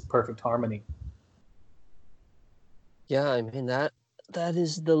all in this perfect harmony. Yeah, I mean that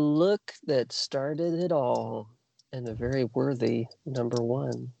is the look that started it all, and a very worthy number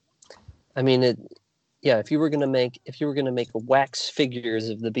one. I mean if you were gonna make wax figures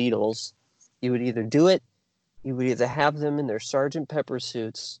of the Beatles, you would either do it, you would either have them in their Sergeant Pepper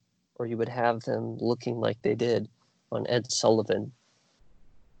suits, or you would have them looking like they did on Ed Sullivan,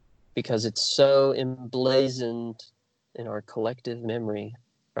 because it's so emblazoned in our collective memory.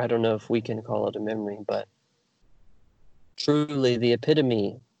 I don't know if we can call it a memory, but truly the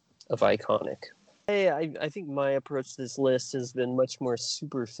epitome of iconic. I think my approach to this list has been much more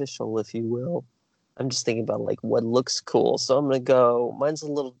superficial, if you will. I'm just thinking about like what looks cool. So I'm gonna go. Mine's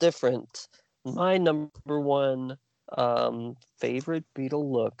a little different. My number one favorite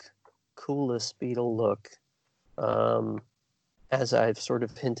Beatle look, coolest Beatle look, as I've sort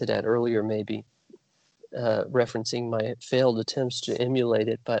of hinted at earlier, maybe referencing my failed attempts to emulate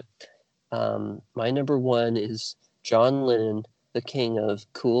it. But my number one is John Lennon, the king of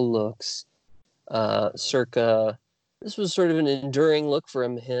cool looks. Circa, this was sort of an enduring look for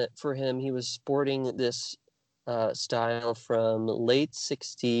him. He was sporting this style from late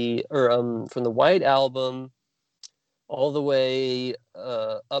 '60s, or from the White Album, all the way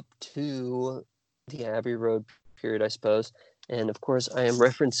up to the Abbey Road period, I suppose. And of course, I am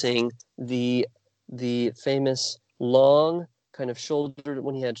referencing the famous long kind of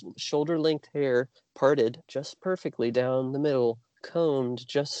when he had shoulder length hair parted just perfectly down the middle, combed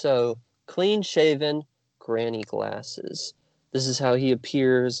just so, clean shaven, granny glasses. This is how he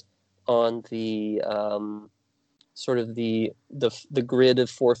appears on the sort of the grid of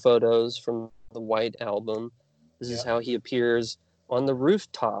 4 photos from the White Album. This is how he appears on the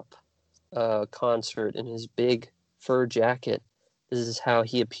rooftop concert in his big fur jacket. This is how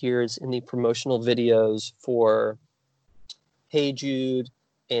he appears in the promotional videos for Hey Jude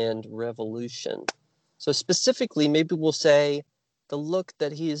and Revolution. So specifically, maybe we'll say the look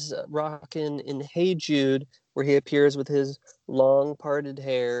that he's rocking in Hey Jude, where he appears with his long parted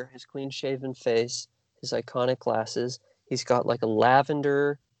hair, his clean-shaven face, his iconic glasses. He's got like a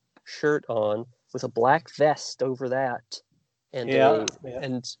lavender shirt on with a black vest over that, and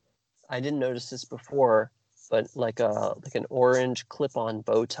and I didn't notice this before, but like an orange clip-on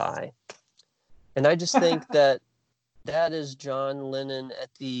bow tie. And I just think that is John Lennon at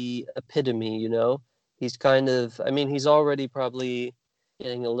the epitome, you know? He's kind of, I mean, he's already probably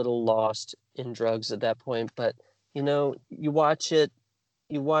getting a little lost in drugs at that point, but, you know, look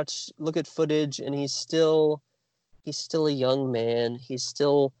at footage, and he's still a young man. He's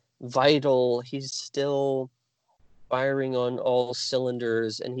still vital. He's still firing on all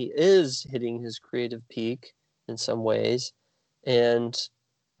cylinders, and he is hitting his creative peak in some ways. And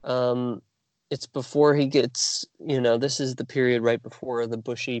it's before he gets, this is the period right before the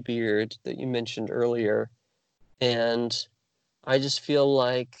bushy beard that you mentioned earlier. And I just feel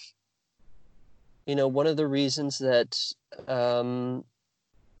like, one of the reasons that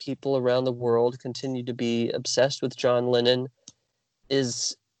people around the world continue to be obsessed with John Lennon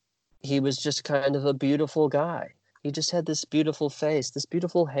is he was just kind of a beautiful guy. He just had this beautiful face, this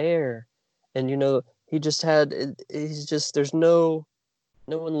beautiful hair. And, there's no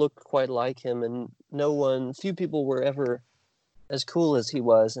one looked quite like him, and few people were ever as cool as he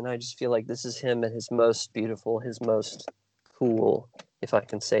was. And I just feel like this is him at his most beautiful, his most cool, if I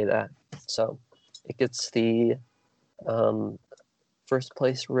can say that. So it gets the first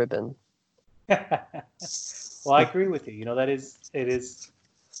place ribbon. Well, I agree with you. It is,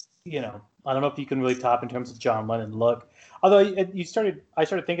 I don't know if you can really top in terms of John Lennon look. Although I started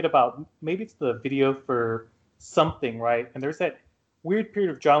thinking about maybe it's the video for something, right? And there's that weird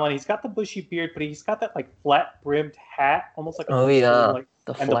period of John Lennon. He's got the bushy beard, but he's got that like flat brimmed hat, almost like the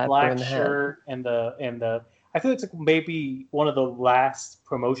black shirt and the. I feel it's like maybe one of the last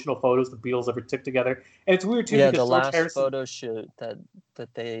promotional photos the Beatles ever took together, and it's weird too because the George last Harrison photo shoot that's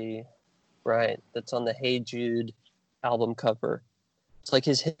on the Hey Jude album cover. It's like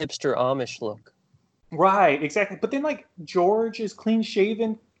his hipster Amish look. Right, exactly. But then like George is clean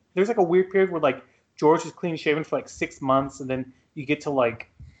shaven. There's like a weird period where like George is clean shaven for like 6 months, and then you get to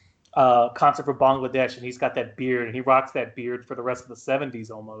like Concert for Bangladesh, and he's got that beard, and he rocks that beard for the rest of the 70s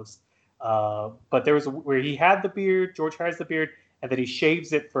almost. But there was where he had the beard, George has the beard, and then he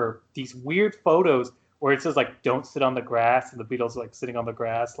shaves it for these weird photos where it says like "Don't sit on the grass" and the Beatles are, like sitting on the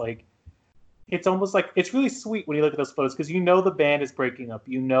grass. Like it's almost like it's really sweet when you look at those photos because you know the band is breaking up,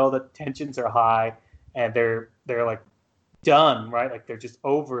 you know the tensions are high, and they're like done, right? Like they're just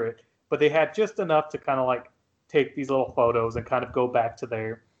over it. But they had just enough to kind of like take these little photos and kind of go back to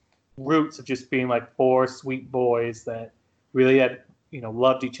their roots of just being like four sweet boys that really had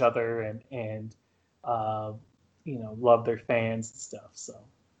loved each other and loved their fans and stuff. So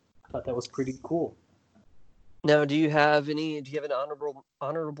I thought that was pretty cool. Now, do you have an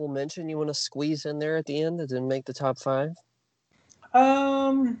honorable mention you want to squeeze in there at the end that didn't make the top 5?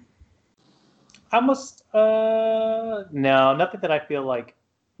 I must no, nothing that I feel like,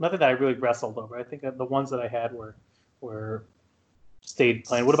 nothing that I really wrestled over. I think that the ones that I had were stayed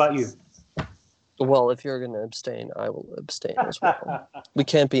plain. What about you? Well, if you're going to abstain, I will abstain as well. We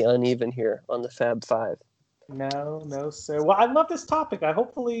can't be uneven here on the Fab 5. No, sir. Well, I love this topic. I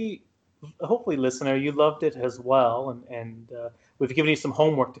hopefully, listener, you loved it as well, and we've given you some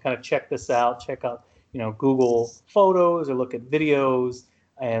homework to kind of check this out. Check out, Google Photos or look at videos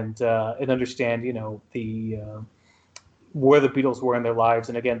and understand, the where the Beatles were in their lives,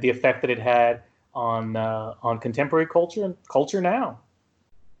 and again, the effect that it had on contemporary culture and culture now.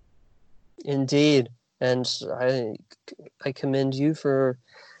 Indeed, and I commend you for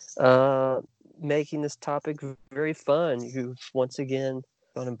making this topic very fun. You've once again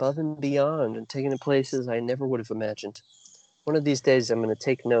gone above and beyond and taken it places I never would have imagined. One of these days, I'm going to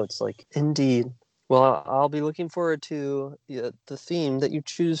take notes. Like, indeed. Well, I'll be looking forward to the theme that you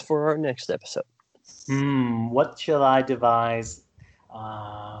choose for our next episode. What shall I devise?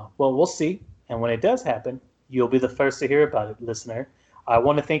 Well, we'll see. And when it does happen, you'll be the first to hear about it, listener. I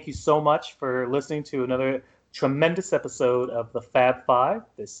want to thank you so much for listening to another tremendous episode of the Fab Five.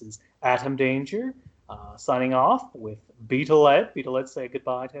 This is Atom Danger, signing off with Beetle-Ed. Beetle-Ed, say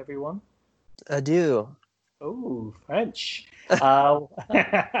goodbye to everyone. Adieu. Oh, French.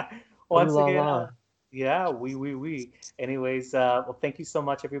 Once again, yeah, we. Anyways, well, thank you so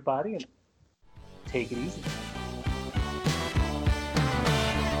much, everybody, and take it easy.